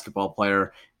good basketball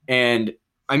player. And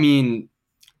I mean,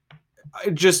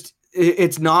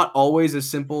 it's not always as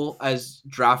simple as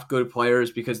draft good players,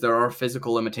 because there are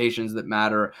physical limitations that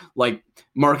matter. Like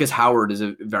Marcus Howard is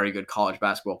a very good college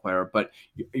basketball player, but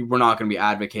we're not going to be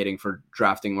advocating for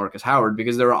drafting Marcus Howard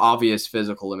because there are obvious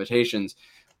physical limitations.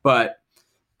 But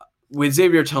with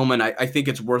Xavier Tillman, I think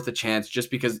it's worth a chance,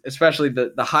 just because especially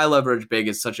the high leverage big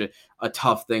is such a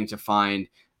tough thing to find,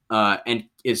 and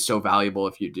is so valuable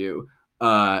if you do.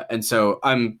 And so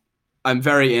I'm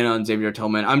very in on Xavier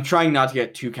Tillman. I'm trying not to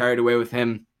get too carried away with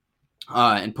him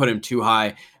and put him too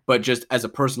high, but just as a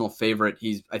personal favorite,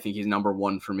 I think he's number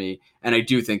one for me, and I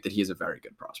do think that he's a very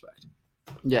good prospect.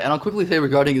 Yeah, and I'll quickly say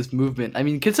regarding his movement, I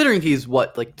mean, considering he's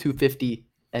like 250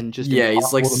 and just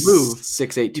he's like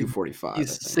 6'8", 245.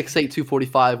 He's 6'8",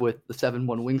 245 with the 7'1"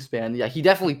 wingspan. Yeah, he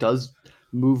definitely does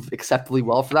move acceptably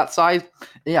well for that size.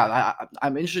 Yeah,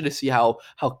 I'm interested to see how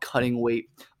cutting weight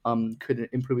could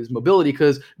improve his mobility,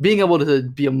 because being able to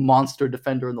be a monster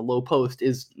defender in the low post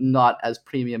is not as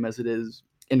premium as it is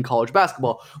in college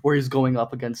basketball, where he's going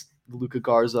up against Luka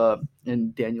Garza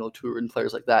and Daniel Tuer and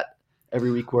players like that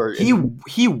every week. Where he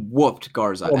whooped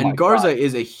Garza, and Garza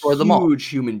is a huge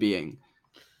human being.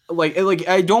 Like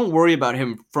I don't worry about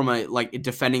him from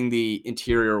defending the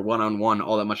interior one-on-one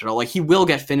all that much at all. Like, he will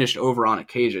get finished over on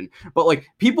occasion, but like,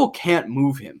 people can't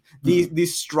move him. The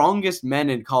strongest men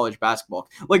in college basketball,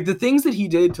 like the things that he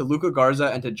did to Luka Garza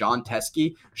and to John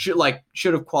Teske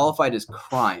should have qualified as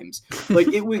crimes. Like,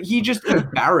 he just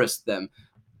embarrassed them.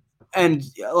 And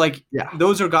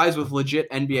those are guys with legit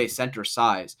NBA center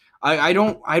size. I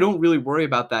don't really worry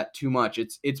about that too much.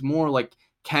 It's more like,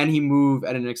 can he move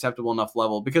at an acceptable enough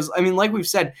level? Because, I mean, like we've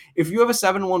said, if you have a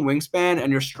 7'1" wingspan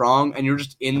and you're strong and you're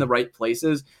just in the right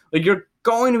places, like, you're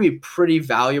going to be pretty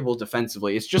valuable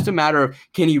defensively. It's just a matter of,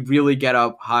 can he really get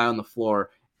up high on the floor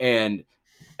and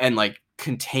like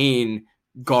contain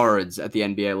guards at the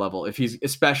NBA level,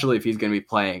 especially if he's going to be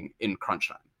playing in crunch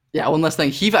time. Yeah, one last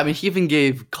thing. He even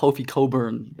gave Kofi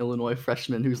Coburn, Illinois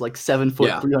freshman, who's like 7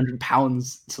 foot, 300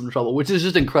 pounds, some trouble, which is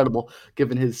just incredible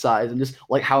given his size and just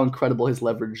like how incredible his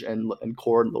leverage and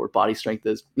core and lower body strength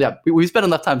is. Yeah, we spent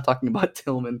enough time talking about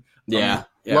Tillman. Love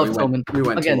Tillman. We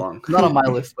went Again, too long. Not on my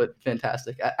list, but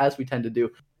fantastic, as we tend to do.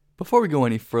 Before we go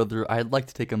any further, I'd like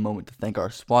to take a moment to thank our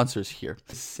sponsors here,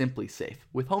 Simply Safe.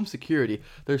 With home security,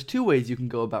 there's 2 ways you can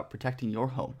go about protecting your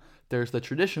home. There's the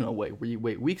traditional way, where you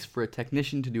wait weeks for a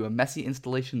technician to do a messy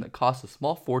installation that costs a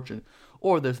small fortune,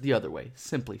 or there's the other way,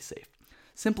 Simply Safe.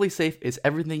 Simply Safe is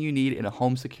everything you need in a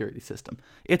home security system.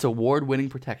 It's award-winning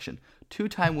protection,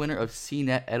 2-time winner of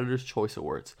CNET Editor's Choice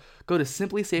Awards. Go to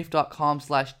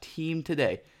simplysafe.com/team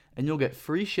today, and you'll get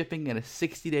free shipping and a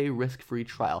 60-day risk-free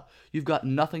trial. You've got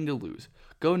nothing to lose.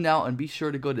 Go now and be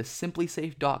sure to go to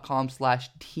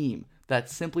simplysafe.com/team.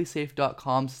 That's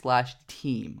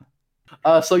simplysafe.com/team.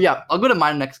 So yeah, I'll go to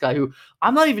my next guy, who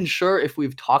I'm not even sure if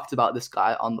we've talked about this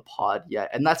guy on the pod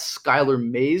yet, and that's Skylar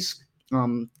Mays,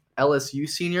 LSU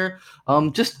senior.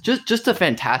 Just a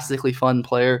fantastically fun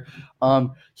player.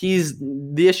 He's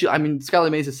the issue. I mean,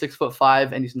 Skylar Mays is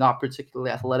 6'5", and he's not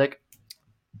particularly athletic.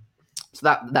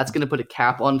 So that's going to put a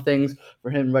cap on things for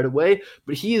him right away.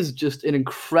 But he is just an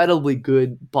incredibly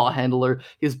good ball handler.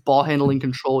 His ball handling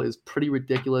control is pretty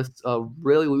ridiculous.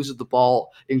 Really loses the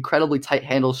ball. Incredibly tight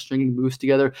handles, stringing moves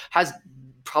together. Has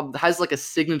like a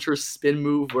signature spin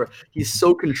move where he's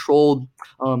so controlled,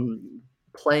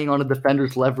 playing on a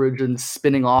defender's leverage and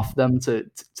spinning off them to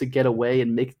get away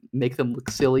and make them look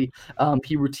silly.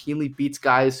 He routinely beats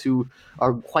guys who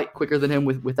are quite quicker than him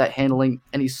with that handling,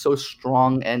 and he's so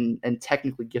strong and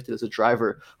technically gifted as a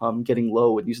driver, getting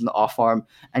low and using the off arm,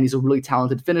 and he's a really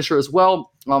talented finisher as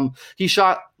well. He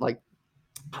shot like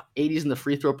 80s in the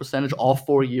free throw percentage all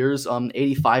 4 years,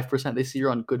 85% this year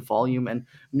on good volume, and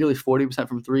nearly 40%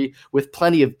 from 3, with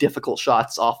plenty of difficult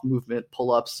shots off movement,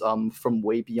 pull-ups from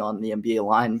way beyond the NBA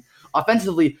line.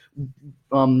 Offensively,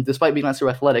 despite being not so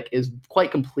athletic, is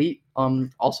quite complete.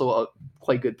 Also a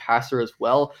quite good passer as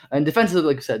well. And defensively,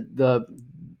 like I said, the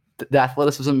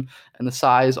athleticism and the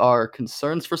size are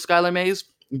concerns for Skylar Mays,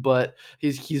 but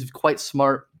he's quite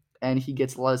smart, and he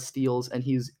gets a lot of steals, and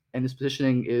his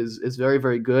positioning is very,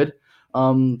 very good.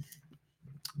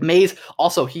 Mays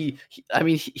also he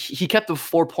kept the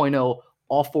 4.0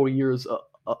 all 4 years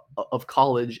of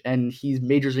college, and he's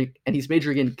majoring in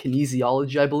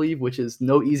kinesiology, I believe, which is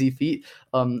no easy feat,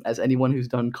 as anyone who's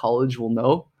done college will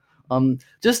know.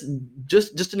 Just a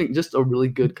really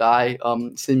good guy.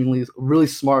 Seemingly really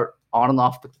smart on and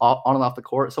off the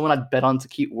court. Someone I'd bet on to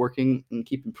keep working and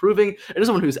keep improving. It is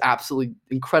someone who's absolutely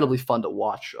incredibly fun to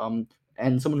watch.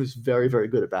 And someone who's very, very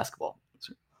good at basketball.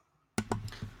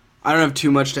 I don't have too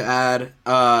much to add.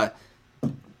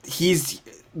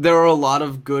 There are a lot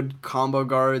of good combo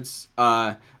guards,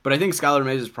 but I think Skylar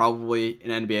Mays is probably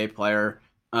an NBA player.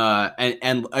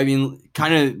 And I mean,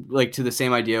 kind of like to the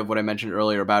same idea of what I mentioned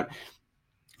earlier about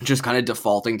just kind of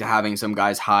defaulting to having some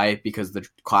guys high because the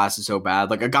class is so bad.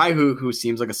 Like a guy who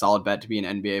seems like a solid bet to be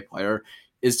an NBA player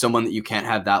is someone that you can't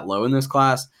have that low in this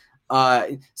class.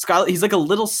 Skylar, he's like a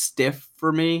little stiff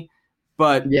for me,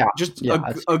 but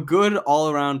a good all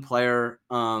around player,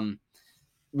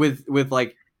 with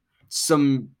like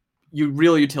some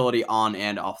real utility on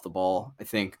and off the ball. I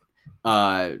think,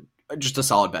 just a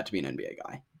solid bet to be an NBA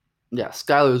guy. Yeah,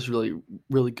 Skylar is really,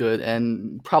 really good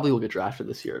and probably will get drafted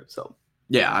this year. So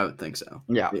yeah, I would think so.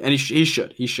 Yeah, and he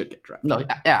should get drafted. No,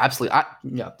 yeah, absolutely.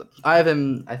 I have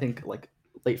him. I think like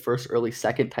late first, early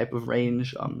second type of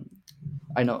range.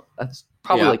 I know that's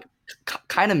probably like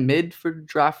kind of mid for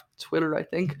draft Twitter, I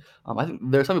think. I think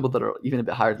there are some people that are even a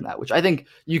bit higher than that, which I think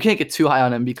you can't get too high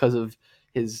on him because of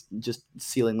his just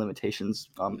ceiling limitations.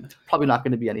 Probably not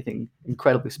going to be anything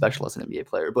incredibly special as an NBA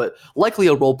player, but likely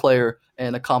a role player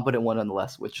and a competent one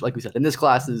nonetheless, which, like we said, in this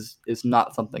class is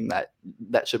not something that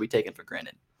should be taken for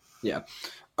granted. Yeah.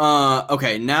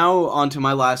 Okay, now on to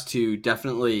my last two,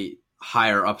 definitely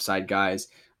higher upside guys.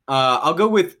 I'll go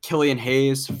with Killian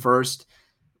Hayes first.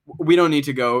 We don't need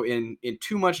to go in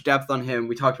too much depth on him.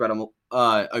 We talked about him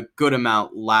a good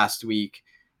amount last week,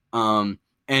 and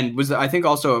was I think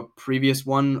also a previous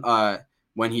one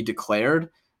when he declared.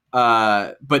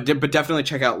 But definitely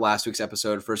check out last week's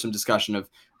episode for some discussion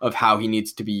of how he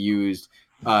needs to be used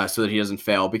so that he doesn't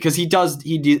fail, because he does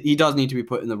need to be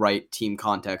put in the right team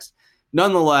context.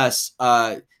 Nonetheless,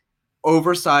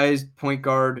 oversized point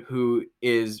guard who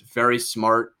is very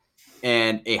smart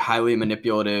and a highly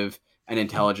manipulative and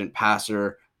intelligent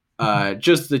passer,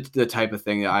 just the type of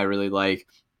thing that I really like.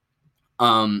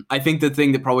 I think the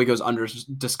thing that probably goes under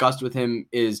discussed with him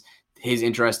is his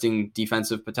interesting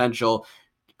defensive potential.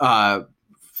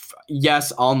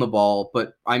 Yes, on the ball,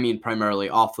 but I mean primarily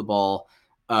off the ball,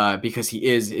 because he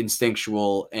is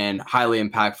instinctual and highly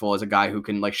impactful as a guy who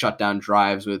can like shut down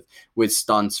drives with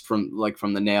stunts from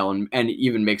the nail and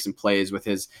even make some plays with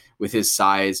his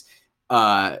size.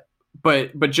 But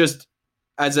just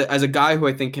as a guy who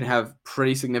I think can have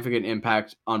pretty significant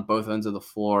impact on both ends of the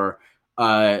floor.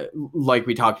 Like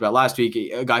we talked about last week,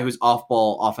 a guy whose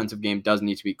off-ball offensive game does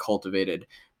need to be cultivated.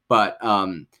 But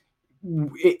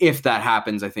if that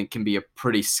happens, I think can be a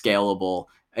pretty scalable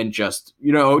and just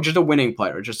a winning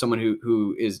player, just someone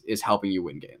who is helping you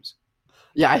win games.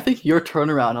 Yeah, I think your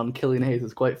turnaround on Killian Hayes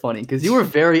is quite funny because you were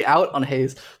very out on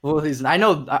Hayes for the season. I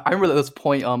know. I remember at this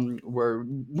point, where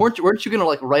weren't you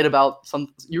gonna write about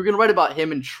you were gonna write about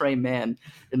him and Trey Mann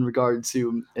in regard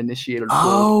to initiator.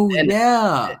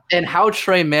 And how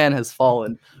Trey Mann has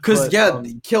fallen. Because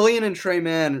Killian and Trey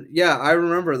Mann, I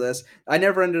remember this. I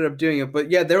never ended up doing it, but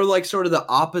they were like sort of the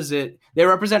opposite. They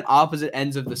represent opposite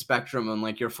ends of the spectrum on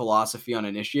like your philosophy on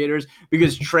initiators.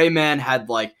 Because Trey Mann had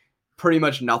like pretty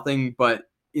much nothing but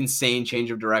insane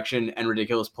change of direction and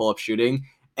ridiculous pull-up shooting,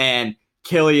 and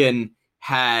Killian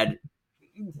had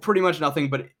pretty much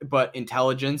nothing but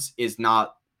intelligence is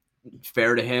not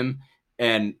fair to him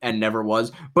and never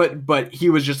was, but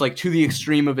he was just like to the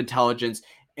extreme of intelligence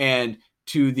and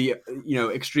to the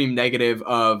extreme negative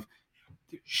of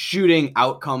shooting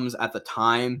outcomes at the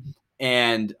time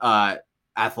and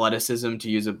athleticism, to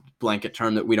use a blanket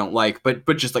term that we don't like,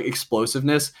 but just like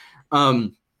explosiveness.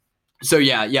 So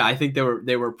I think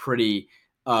they were pretty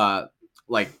they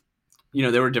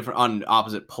were different on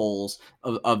opposite poles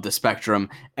of the spectrum.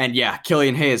 And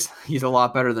Killian Hayes, he's a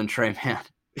lot better than Trey Mann.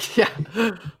 Yeah.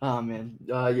 Oh man.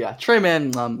 Trey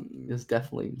Mann is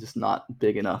definitely just not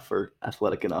big enough or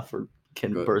athletic enough or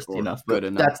can burst enough. Good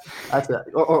enough. That's it.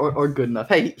 Or good enough.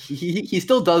 Hey, he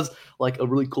still does like a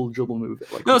really cool dribble move.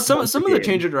 Some of the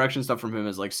change of direction stuff from him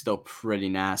is like still pretty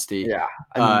nasty. Yeah.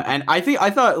 And I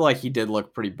thought like he did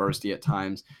look pretty bursty at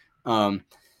times.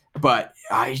 But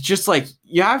I just like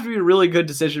you have to be a really good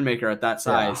decision maker at that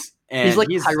size. Yeah. And he's like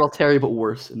Tyrell Terry, but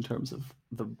worse in terms of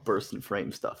the burst and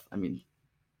frame stuff. I mean,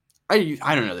 I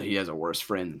don't know that he has a worse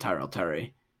frame than Tyrell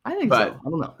Terry. I think so. I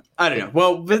don't know. I don't know.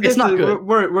 Well, it's not good.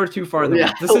 We're too far.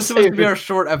 This is supposed to be our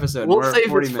short episode. We'll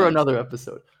save this for another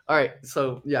episode. All right.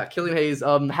 So Killian Hayes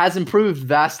has improved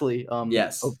vastly.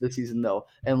 Yes. Over the season though,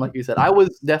 and like you said, I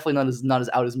was definitely not as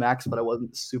out as Max, but I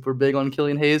wasn't super big on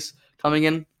Killian Hayes coming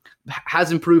in.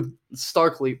 Has improved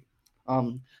starkly.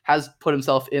 Has put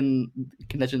himself in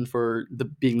contention for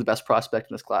being the best prospect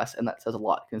in this class, and that says a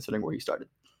lot considering where he started.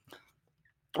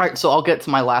 All right, so I'll get to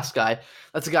my last guy.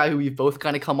 That's a guy who we've both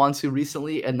kind of come on to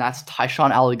recently, and that's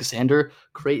Ty-Shon Alexander,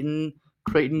 Creighton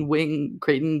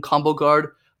combo guard,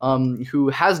 who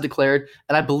has declared,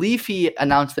 and I believe he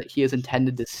announced that he has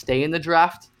intended to stay in the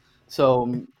draft.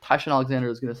 So Ty-Shon Alexander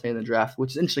is going to stay in the draft,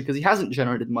 which is interesting because he hasn't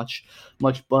generated much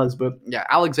buzz. But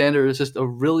Alexander is just a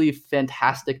really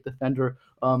fantastic defender.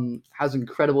 Has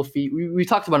incredible feet. We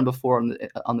talked about him before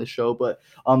on the show, but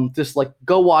just like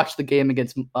go watch the game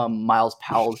against Miles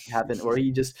Powell if you haven't, where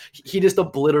he just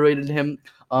obliterated him.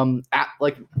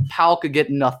 Powell could get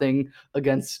nothing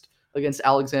against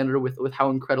Alexander with how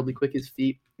incredibly quick his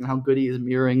feet and how good he is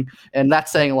mirroring, and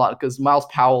that's saying a lot because Miles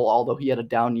Powell, although he had a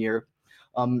down year,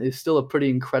 is still a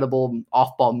pretty incredible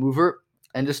off-ball mover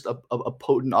and just a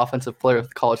potent offensive player at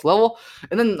the college level.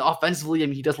 And then offensively, I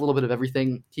mean, he does a little bit of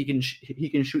everything. He can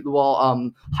shoot the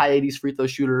ball, high 80s free throw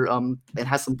shooter, and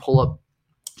has some pull up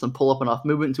and off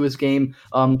movement to his game.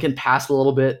 Can pass a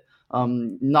little bit.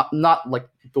 Not like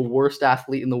the worst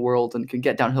athlete in the world, and can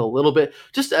get downhill a little bit.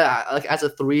 Just like as a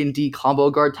 3-and-D combo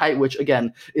guard type, which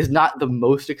again is not the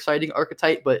most exciting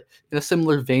archetype, but in a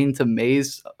similar vein to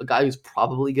Mays, a guy who's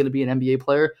probably going to be an NBA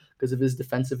player because of his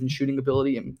defensive and shooting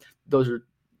ability, and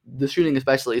the shooting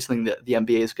especially is something that the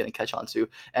NBA is going to catch on to.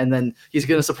 And then he's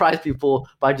going to surprise people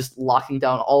by just locking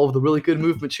down all of the really good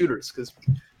movement shooters because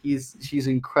he's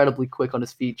incredibly quick on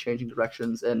his feet, changing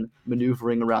directions and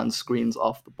maneuvering around screens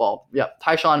off the ball. Yeah,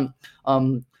 Ty-Shon,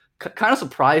 kind of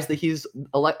surprised that he's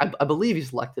I believe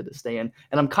he's elected to stay in,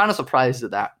 and I'm kind of surprised at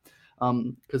that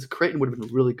because Creighton would have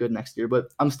been really good next year.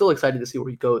 But I'm still excited to see where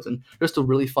he goes, and just a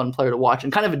really fun player to watch,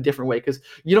 and kind of a different way because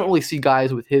you don't really see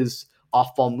guys with his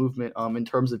off-ball movement in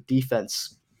terms of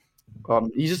defense.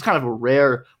 He's just kind of a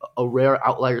rare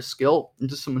outlier skill, and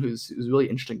just someone who's really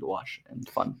interesting to watch and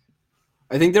fun.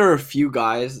 I think there are a few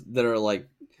guys that are like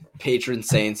patron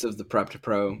saints of the Prep to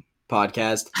Pro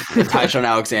podcast. Ty-Shon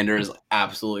Alexander is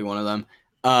absolutely one of them.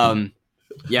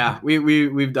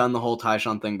 We've done the whole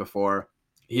Ty-Shon thing before.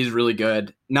 He's really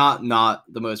good. Not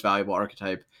the most valuable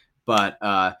archetype, but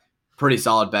pretty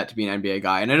solid bet to be an NBA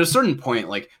guy. And at a certain point,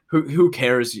 like who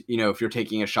cares, if you're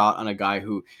taking a shot on a guy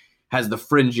who has the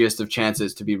fringiest of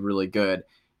chances to be really good.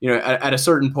 At a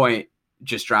certain point,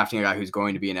 just drafting a guy who's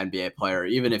going to be an NBA player,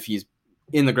 even if he's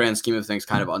in the grand scheme of things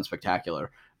kind of unspectacular,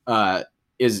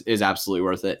 is absolutely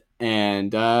worth it.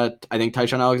 And I think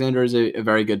Tyshawn Alexander is a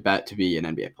very good bet to be an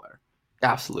NBA player.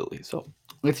 Absolutely. So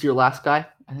it's your last guy,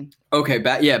 I think. Okay,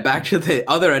 back to the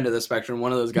other end of the spectrum.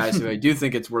 One of those guys who I do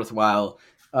think it's worthwhile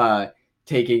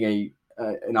taking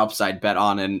an upside bet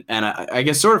on, and I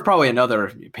guess sort of probably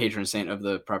another patron saint of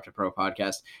the Prep to Pro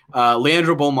podcast,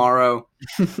 Leandro Bolmaro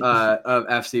of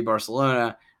FC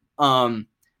Barcelona.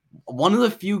 One of the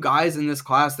few guys in this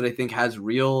class that I think has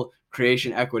real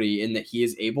creation equity in that he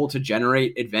is able to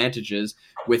generate advantages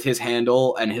with his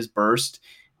handle and his burst,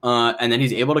 and then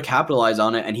he's able to capitalize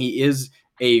on it, and he is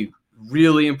a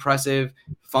really impressive,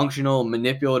 functional,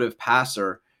 manipulative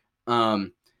passer.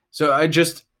 So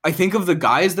I think of the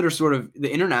guys that are sort of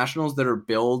the internationals that are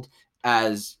billed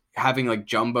as having like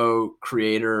jumbo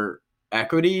creator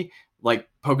equity, like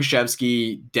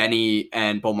Pokashevsky, Denny,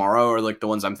 and Bolmaro are like the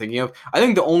ones I'm thinking of. I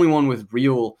think the only one with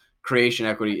real creation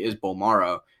equity is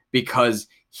Bolmaro because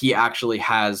he actually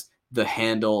has the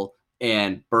handle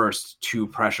and burst to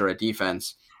pressure a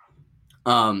defense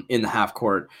in the half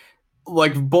court.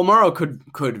 Like Bolmaro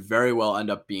could very well end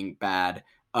up being bad.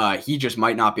 He just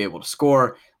might not be able to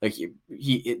score. Like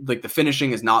he like the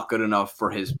finishing is not good enough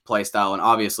for his play style, and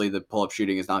obviously the pull-up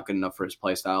shooting is not good enough for his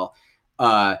play style.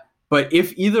 But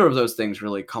if either of those things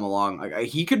really come along, like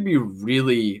he could be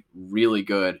really, really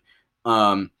good.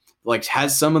 Like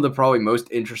has some of the probably most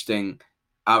interesting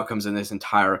outcomes in this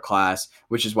entire class,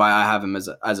 which is why I have him as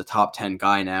a top 10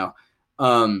 guy now.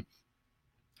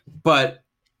 But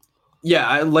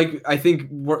yeah, I think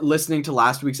listening to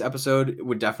last week's episode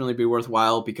would definitely be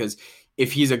worthwhile because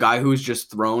if he's a guy who's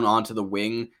just thrown onto the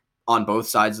wing on both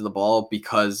sides of the ball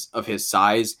because of his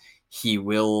size, he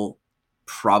will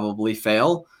probably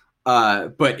fail.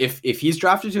 But if he's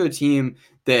drafted to a team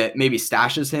that maybe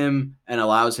stashes him and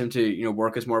allows him to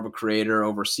work as more of a creator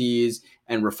overseas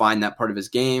and refine that part of his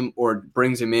game, or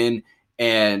brings him in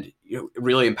and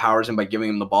really empowers him by giving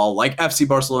him the ball, like FC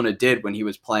Barcelona did when he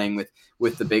was playing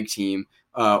with the big team,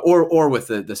 or with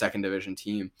the second division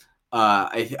team.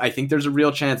 I think there's a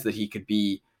real chance that he could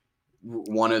be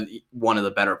one of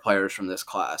the better players from this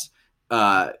class.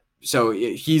 So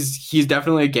he's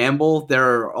definitely a gamble.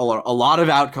 There are a lot of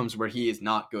outcomes where he is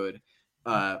not good,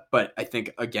 but I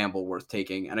think a gamble worth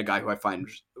taking and a guy who I find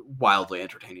wildly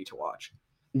entertaining to watch.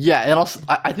 Yeah, and also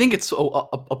I think it's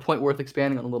a point worth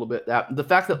expanding on a little bit. That the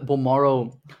fact that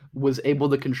Bolmaro was able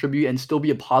to contribute and still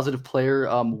be a positive player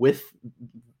with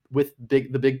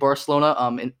the big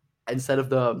Barcelona instead of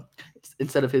the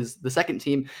second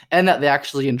team, and that they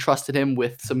actually entrusted him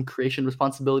with some creation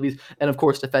responsibilities, and of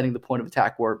course defending the point of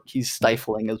attack where he's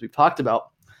stifling, as we've talked about.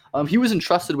 He was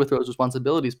entrusted with those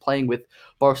responsibilities playing with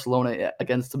Barcelona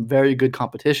against some very good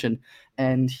competition,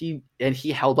 and he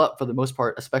held up for the most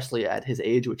part, especially at his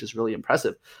age, which is really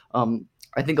impressive.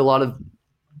 I think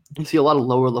you see a lot of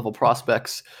lower level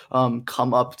prospects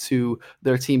come up to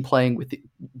their team playing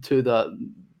to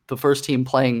the first team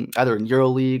playing either in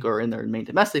EuroLeague or in their main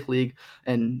domestic league,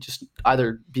 and just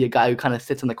either be a guy who kind of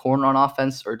sits in the corner on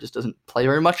offense or just doesn't play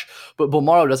very much. But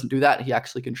Bolmaro doesn't do that. He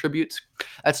actually contributes.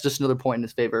 That's just another point in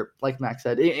his favor. Like Max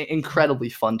said, incredibly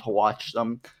fun to watch.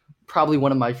 Probably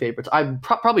one of my favorites. I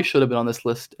probably should have been on this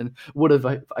list and would have.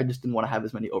 I just didn't want to have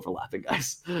as many overlapping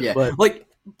guys. Yeah, but, what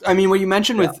you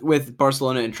mentioned with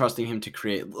Barcelona and trusting him to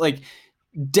create, like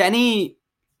Denny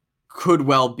could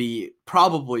well be,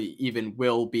 probably even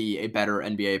will be, a better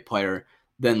NBA player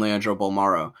than Leandro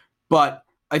Bolmaro. But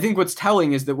I think what's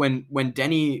telling is that when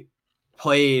Denny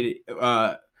played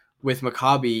with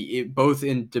Maccabi, both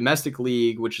in domestic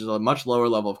league, which is a much lower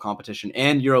level of competition,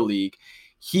 and EuroLeague,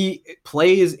 he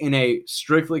plays in a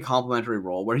strictly complementary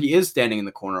role where he is standing in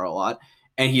the corner a lot,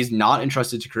 and he's not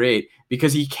entrusted to create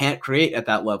because he can't create at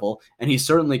that level, and he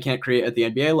certainly can't create at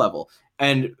the NBA level.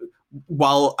 And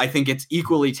while I think it's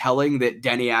equally telling that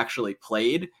Denny actually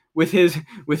played with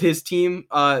his team,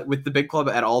 with the big club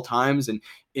at all times, and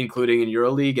including in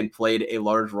EuroLeague, and played a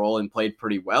large role and played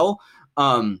pretty well,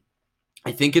 I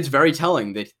think it's very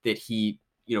telling that he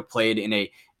played in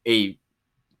a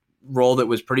role that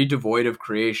was pretty devoid of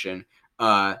creation,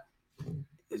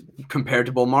 compared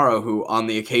to Bolmaro, who on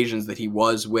the occasions that he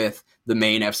was with the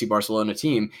main FC Barcelona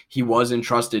team, he was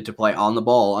entrusted to play on the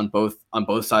ball on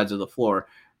both sides of the floor.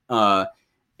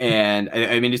 And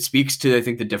I mean, it speaks to, I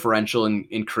think, the differential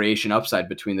in creation upside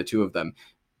between the two of them.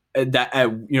 That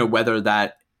whether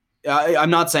that, I'm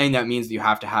not saying that means that you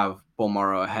have to have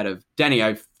Bolmaro ahead of Denny.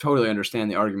 I totally understand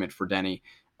the argument for Denny.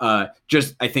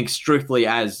 Just I think strictly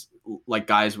as like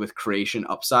guys with creation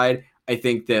upside, I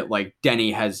think that like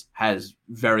Denny has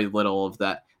very little of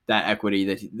that that equity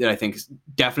that I think is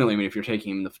definitely, I mean, if you're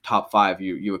taking him in the top 5,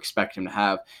 you expect him to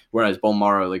have, whereas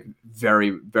Bolmaro like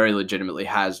very, very legitimately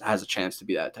has a chance to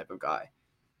be that type of guy.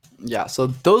 Yeah, so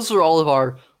those are all of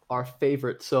our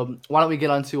favorites. So why don't we get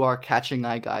on to our catching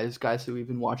eye guys who we've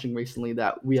been watching recently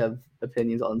that we have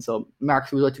opinions on. So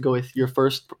Max, would you like to go with your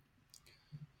first?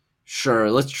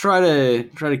 Sure. Let's try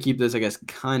to keep this, I guess,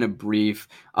 kind of brief.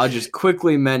 I'll just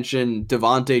quickly mention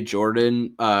Devontae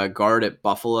Jordan, guard at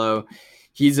Buffalo.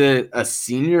 He's a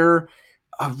senior,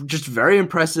 just very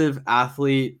impressive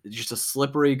athlete, just a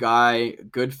slippery guy,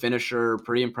 good finisher,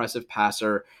 pretty impressive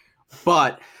passer.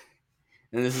 But,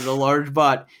 and this is a large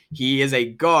but, he is a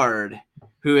guard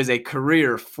who is a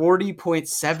career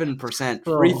 40.7%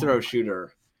 free throw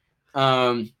shooter.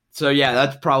 So yeah,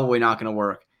 that's probably not going to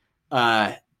work.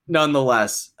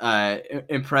 Nonetheless,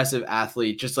 impressive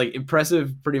athlete, just like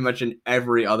impressive pretty much in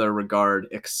every other regard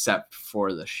except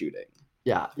for the shooting.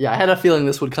 Yeah, I had a feeling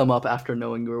this would come up after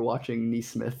knowing you were watching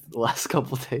Neesmith the last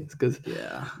couple of days, because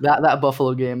that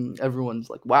Buffalo game, everyone's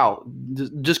like, wow,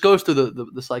 just goes through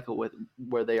the cycle with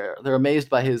where they're amazed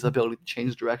by his ability to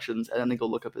change directions, and then they go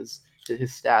look up his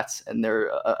stats, and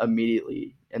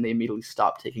they immediately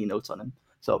stop taking notes on him.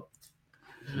 So,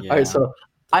 all right, so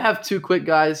I have 2 quick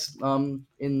guys who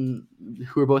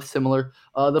are both similar.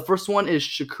 The first one is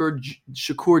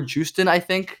Shakur Houston, I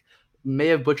think. May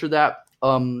have butchered that.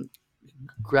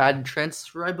 Grad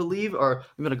transfer, I believe, or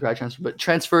maybe not a grad transfer, but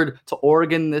transferred to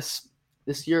Oregon this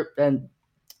year. And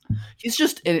he's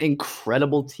just an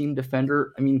incredible team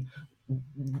defender. I mean,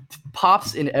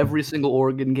 pops in every single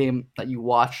Oregon game that you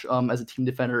watch as a team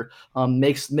defender,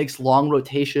 makes long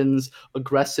rotations,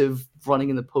 aggressive running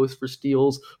in the post for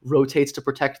steals, rotates to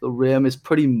protect the rim, is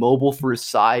pretty mobile for his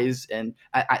size, and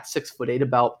at 6'8",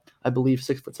 about, I believe,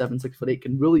 6'7", 6'8",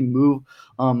 can really move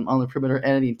on the perimeter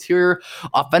and the interior.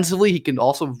 Offensively, he can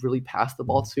also really pass the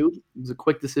ball too. He's a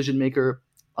quick decision maker.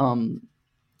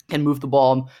 Can move the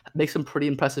ball, make some pretty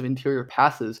impressive interior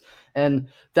passes. And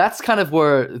that's kind of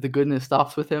where the goodness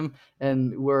stops with him,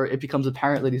 and where it becomes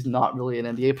apparent that he's not really an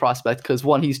NBA prospect, because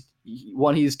he's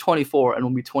 24 and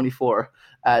will be 24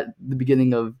 at the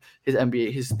beginning of his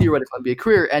theoretical NBA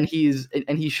career, and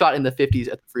he shot in the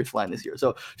 50s at the free throw line this year.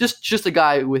 So just a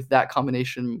guy with that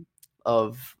combination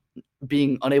of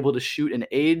being unable to shoot and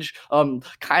age,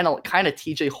 kind of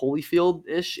TJ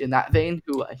Holyfield-ish in that vein,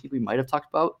 who I think we might have talked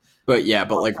about. But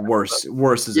like worse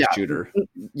as a shooter.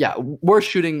 Yeah, worse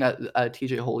shooting at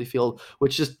TJ Holyfield,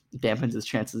 which just dampens his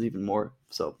chances even more.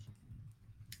 So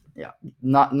yeah,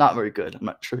 not very good. I'm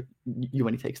not sure you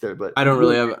any takes there, but I don't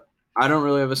really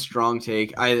have a strong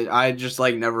take. I just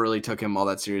like never really took him all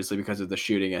that seriously because of the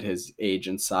shooting at his age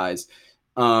and size.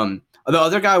 The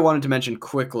other guy I wanted to mention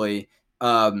quickly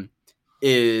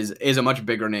is a much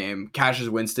bigger name, Cassius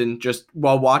Winston. Just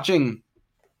while watching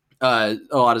a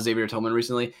lot of Xavier Tillman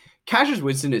recently, Cassius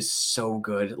Winston is so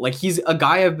good. Like, he's a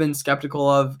guy I've been skeptical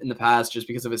of in the past just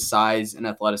because of his size and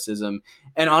athleticism.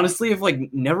 And honestly, I've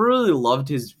like never really loved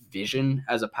his vision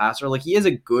as a passer. Like, he is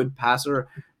a good passer,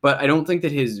 but I don't think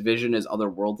that his vision is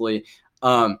otherworldly.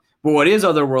 But what is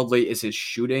otherworldly is his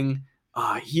shooting.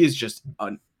 He is just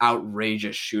an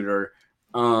outrageous shooter.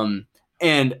 And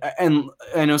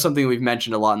I know something we've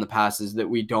mentioned a lot in the past is that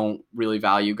we don't really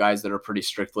value guys that are pretty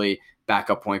strictly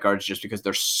backup point guards just because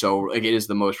they're so, like, it is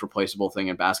the most replaceable thing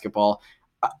in basketball.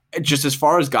 Just as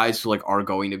far as guys who like are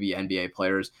going to be NBA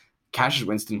players, Cassius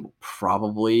Winston will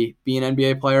probably be an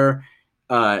NBA player.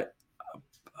 Like,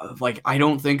 I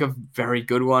don't think a very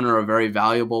good one or a very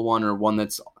valuable one or one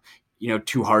that's,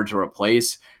 too hard to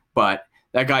replace, but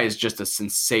that guy is just a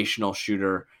sensational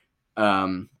shooter.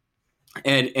 And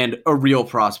a real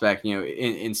prospect,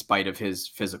 in spite of his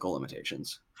physical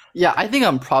limitations. Yeah, I think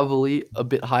I'm probably a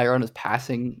bit higher on his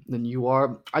passing than you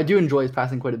are. I do enjoy his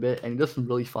passing quite a bit, and he does some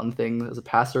really fun things as a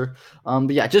passer.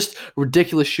 But yeah, just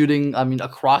ridiculous shooting. I mean,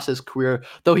 across his career,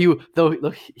 though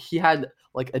he had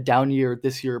like a down year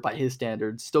this year by his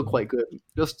standards, still quite good.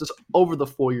 Just over the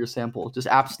 4-year sample, just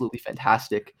absolutely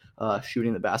fantastic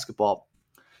shooting the basketball.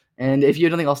 And if you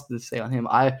have nothing else to say on him,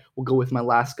 I will go with my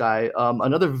last guy,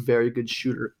 another very good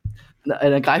shooter,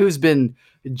 and a guy who's been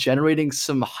generating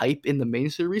some hype in the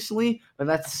mainstream recently, and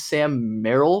that's Sam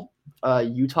Merrill,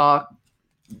 Utah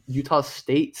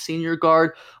State senior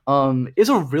guard. Is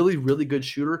a really, really good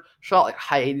shooter. Shot like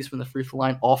high 80s from the free throw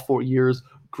line all 4 years.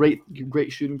 Great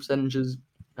shooting percentages.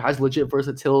 Has legit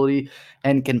versatility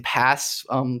and can pass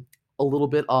a little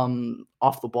bit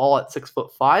off the ball at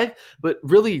 6'5", but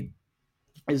really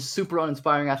is super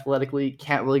uninspiring athletically,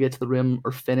 can't really get to the rim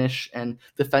or finish, and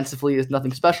defensively is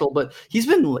nothing special. But he's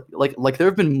been like there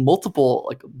have been multiple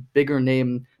like bigger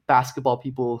name basketball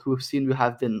people who seem to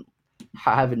have been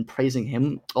have been praising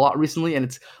him a lot recently, and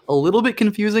it's a little bit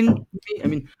confusing to me. I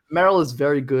mean, Merrill is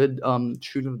very good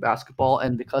shooting the basketball,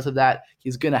 and because of that,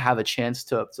 he's going to have a chance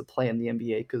to play in the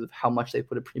NBA because of how much they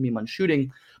put a premium on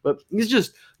shooting. But he's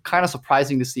just kind of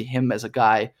surprising to see him as a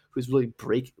guy who's really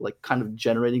kind of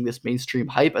generating this mainstream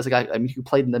hype as a guy. I mean, who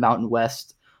played in the Mountain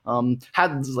West,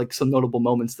 had like some notable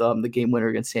moments, the game winner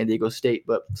against San Diego State,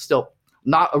 but still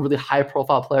not a really high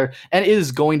profile player, and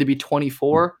is going to be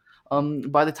 24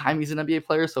 by the time he's an NBA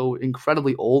player. So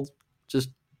incredibly old,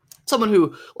 just someone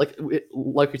who like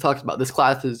we talked about, this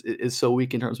class is so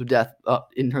weak in terms of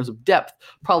depth,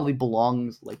 probably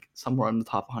belongs like somewhere in the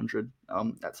top 100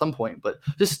 at some point, but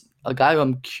just a guy who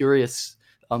I'm curious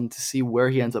to see where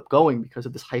he ends up going because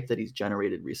of this hype that he's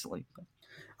generated recently.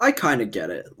 I kind of get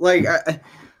it. Like,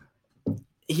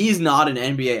 he's not an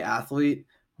NBA athlete,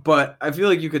 but I feel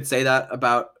like you could say that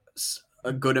about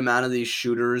a good amount of these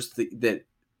shooters that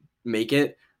make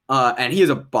it. And he is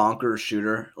a bonkers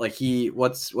shooter. Like,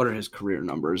 what are his career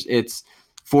numbers? It's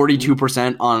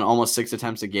 42% on almost 6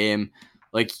 attempts a game.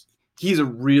 Like, he's a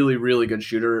really, really good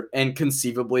shooter and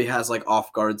conceivably has like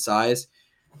off guard size.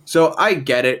 So I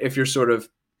get it if you're sort of,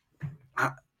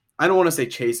 I don't want to say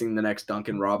chasing the next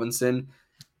Duncan Robinson,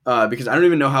 because I don't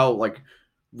even know how like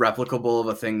replicable of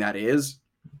a thing that is.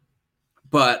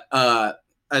 But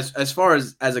as far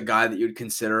as a guy that you'd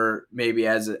consider maybe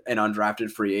as an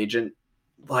undrafted free agent,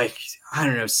 like, I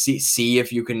don't know, see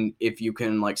if you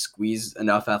can like squeeze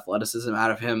enough athleticism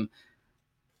out of him.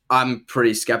 I'm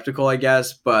pretty skeptical, I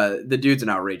guess, but the dude's an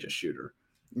outrageous shooter.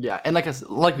 Yeah, and like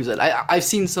we said, I've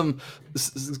seen some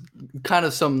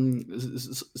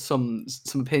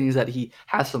opinions that he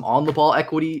has some on the ball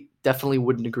equity. Definitely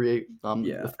wouldn't agree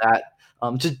with that.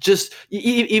 Just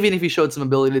even if he showed some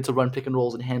ability to run pick and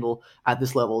rolls and handle at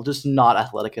this level, just not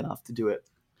athletic enough to do it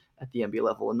at the NBA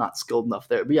level and not skilled enough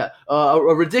there. But yeah, a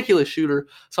ridiculous shooter,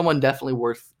 someone definitely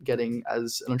worth getting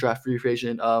as an undrafted free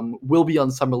agent. Will be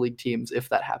on summer league teams if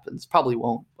that happens. Probably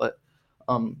won't, but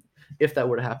if that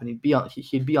were to happen, he'd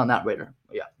be on that radar.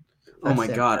 Yeah. Oh my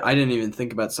God, I didn't even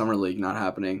think about summer league not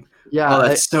happening. Yeah, oh,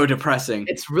 that's so depressing.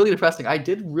 It's really depressing. I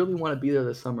did really want to be there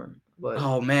this summer, but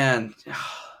oh man,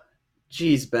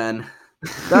 jeez, Ben,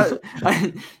 that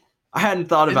I hadn't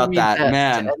thought about that,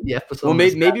 man. Well,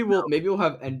 maybe we'll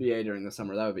have NBA during the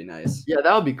summer. That would be nice. Yeah,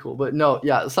 that would be cool. But no,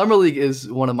 yeah, summer league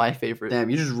is one of my favorite. Damn,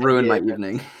 you just ruined my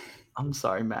evening. I'm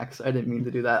sorry, Max. I didn't mean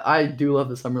to do that. I do love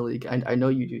the summer league. I know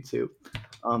you do too.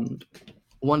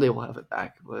 One day we'll have it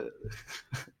back, but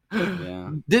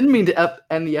yeah. Didn't mean to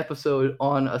end the episode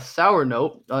on a sour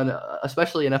note,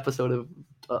 especially an episode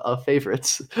of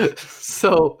favorites.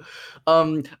 So,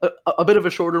 a bit of a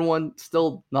shorter one,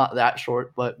 still not that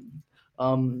short, but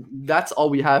that's all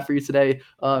we have for you today.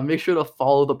 Make sure to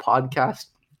follow the podcast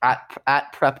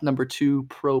at prep number 2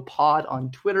 pro pod on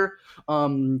Twitter.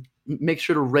 Make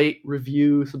sure to rate,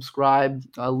 review, subscribe,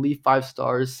 leave 5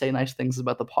 stars, say nice things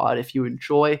about the pod if you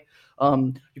enjoy.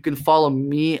 You can follow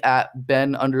me at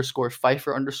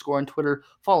Ben_Pfeiffer_ on Twitter.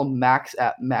 Follow Max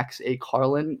at Max A.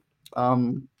 Carlin.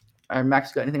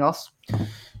 Max, got anything else?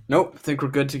 Nope. I think we're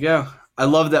good to go. I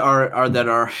love that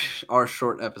our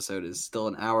short episode is still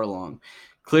an hour long.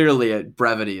 Clearly,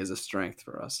 brevity is a strength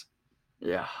for us.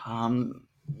 Yeah.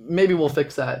 Maybe we'll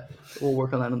fix that. We'll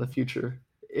work on that in the future.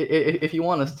 If you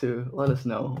want us to, let us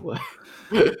know.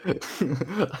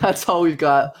 That's all we've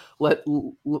got. Let's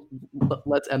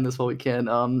end this while we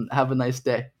can. Have a nice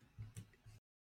day.